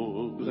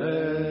all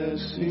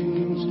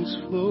blessings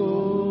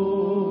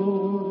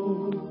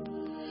flow.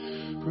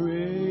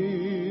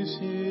 Praise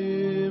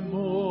Him,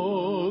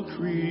 all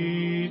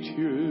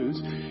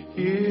creatures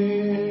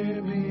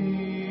here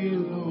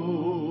below.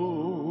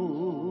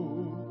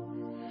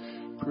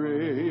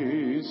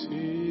 Praise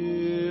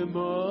Him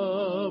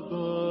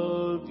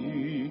above,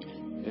 ye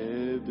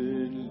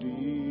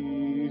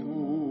heavenly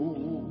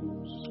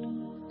hosts.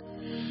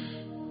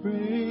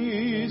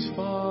 Praise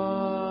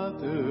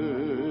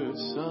Father,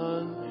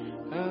 Son,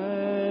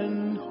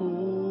 and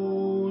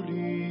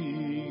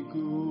Holy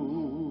Ghost.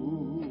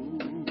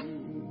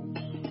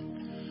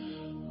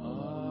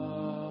 Amen.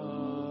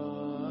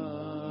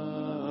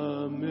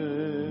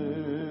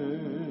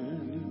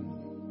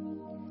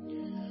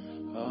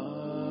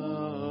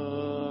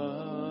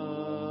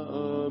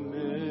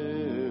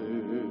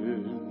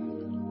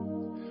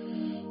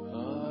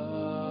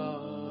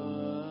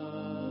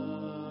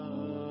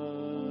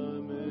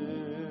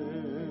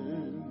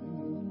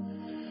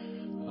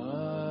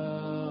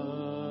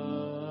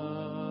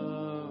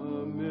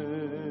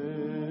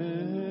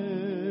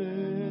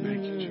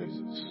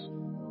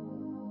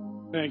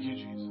 thank you,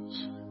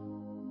 Jesus.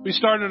 We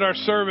started our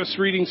service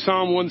reading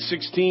Psalm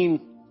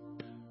 116.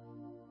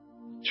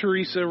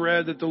 Teresa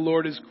read that the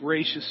Lord is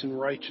gracious and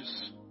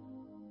righteous,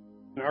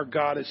 and our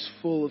God is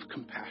full of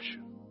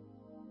compassion.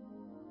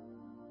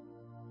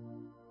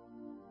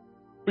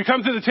 We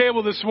come to the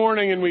table this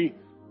morning and we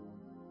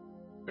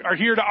are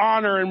here to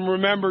honor and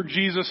remember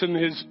Jesus and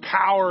His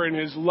power and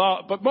His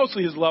love, but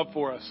mostly His love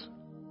for us.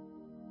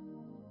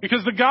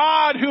 Because the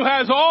God who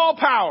has all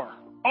power,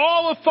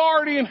 all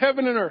authority in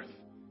heaven and earth,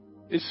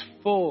 is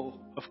full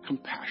of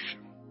compassion.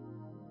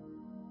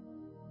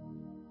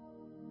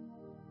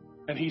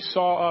 And He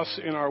saw us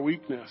in our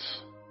weakness,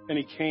 and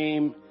He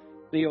came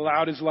and He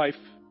allowed His life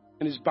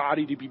and His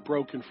body to be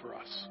broken for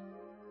us.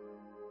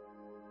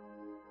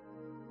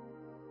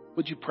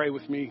 Would you pray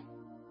with me?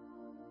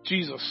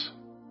 Jesus,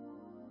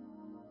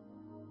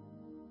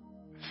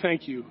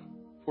 thank you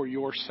for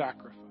your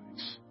sacrifice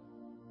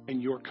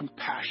and your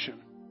compassion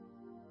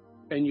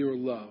and your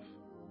love.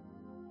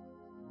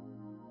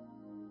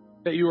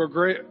 That you are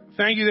great.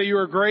 Thank you that you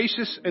are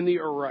gracious and that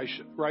you are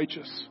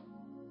righteous.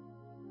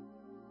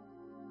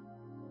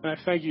 And I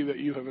thank you that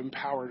you have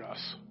empowered us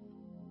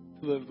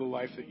to live the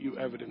life that you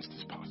evidenced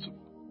is possible.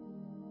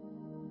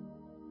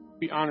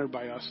 Be honored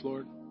by us,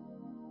 Lord.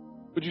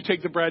 Would you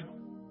take the bread?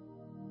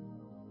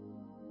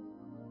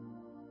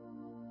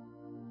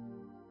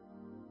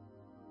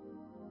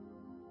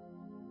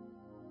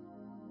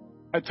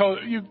 I told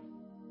you,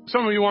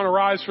 some of you want to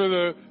rise for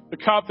the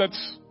cup.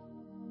 That's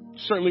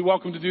certainly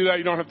welcome to do that.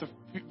 You don't have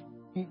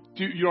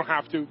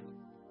to.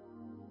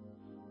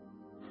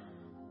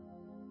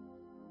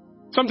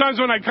 Sometimes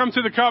when I come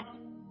to the cup,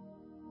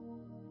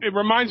 it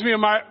reminds me of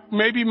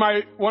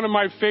one of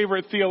my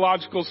favorite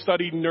theological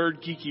study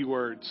nerd geeky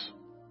words.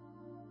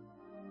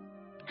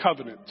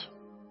 Covenant.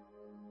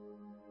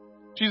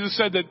 Jesus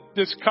said that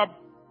this cup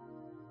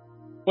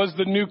was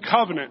the new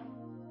covenant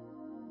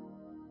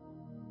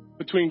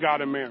between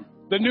God and man.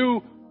 The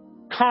new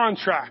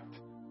contract.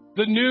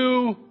 The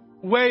new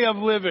way of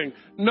living.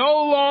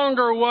 No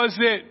longer was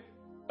it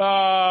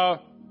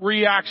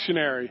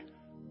reactionary.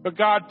 But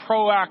God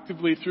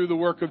proactively, through the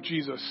work of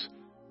Jesus,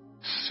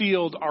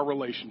 sealed our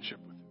relationship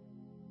with him.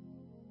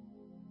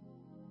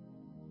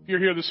 If you're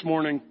here this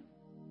morning,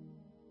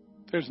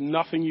 there's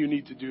nothing you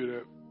need to do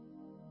to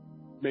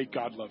make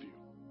God love you.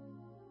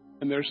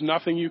 And there's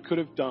nothing you could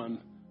have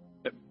done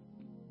that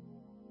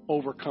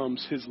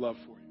overcomes his love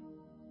for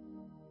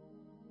you.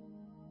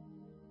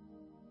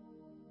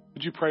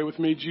 Would you pray with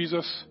me?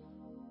 Jesus,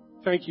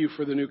 thank you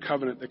for the new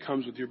covenant that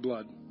comes with your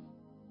blood,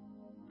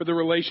 for the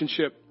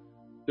relationship,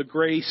 the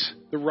grace,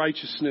 the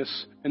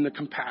righteousness, and the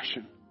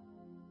compassion.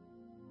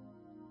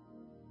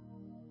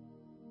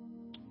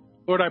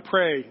 Lord, I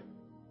pray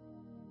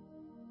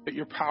that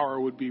your power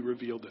would be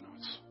revealed in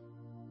us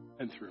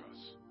and through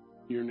us.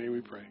 In your name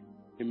we pray.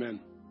 Amen.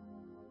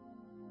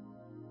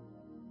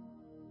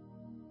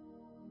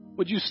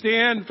 Would you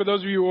stand, for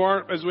those of you who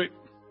aren't,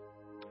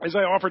 as I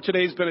offer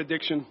today's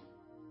benediction?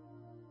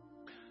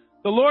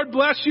 The Lord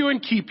bless you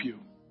and keep you.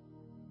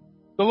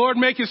 The Lord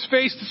make his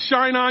face to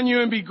shine on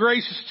you and be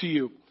gracious to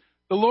you.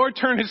 The Lord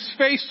turn his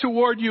face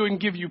toward you and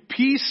give you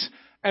peace,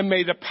 and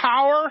may the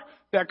power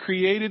that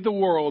created the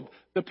world,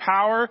 the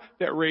power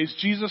that raised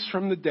Jesus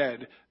from the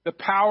dead, the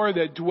power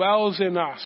that dwells in us,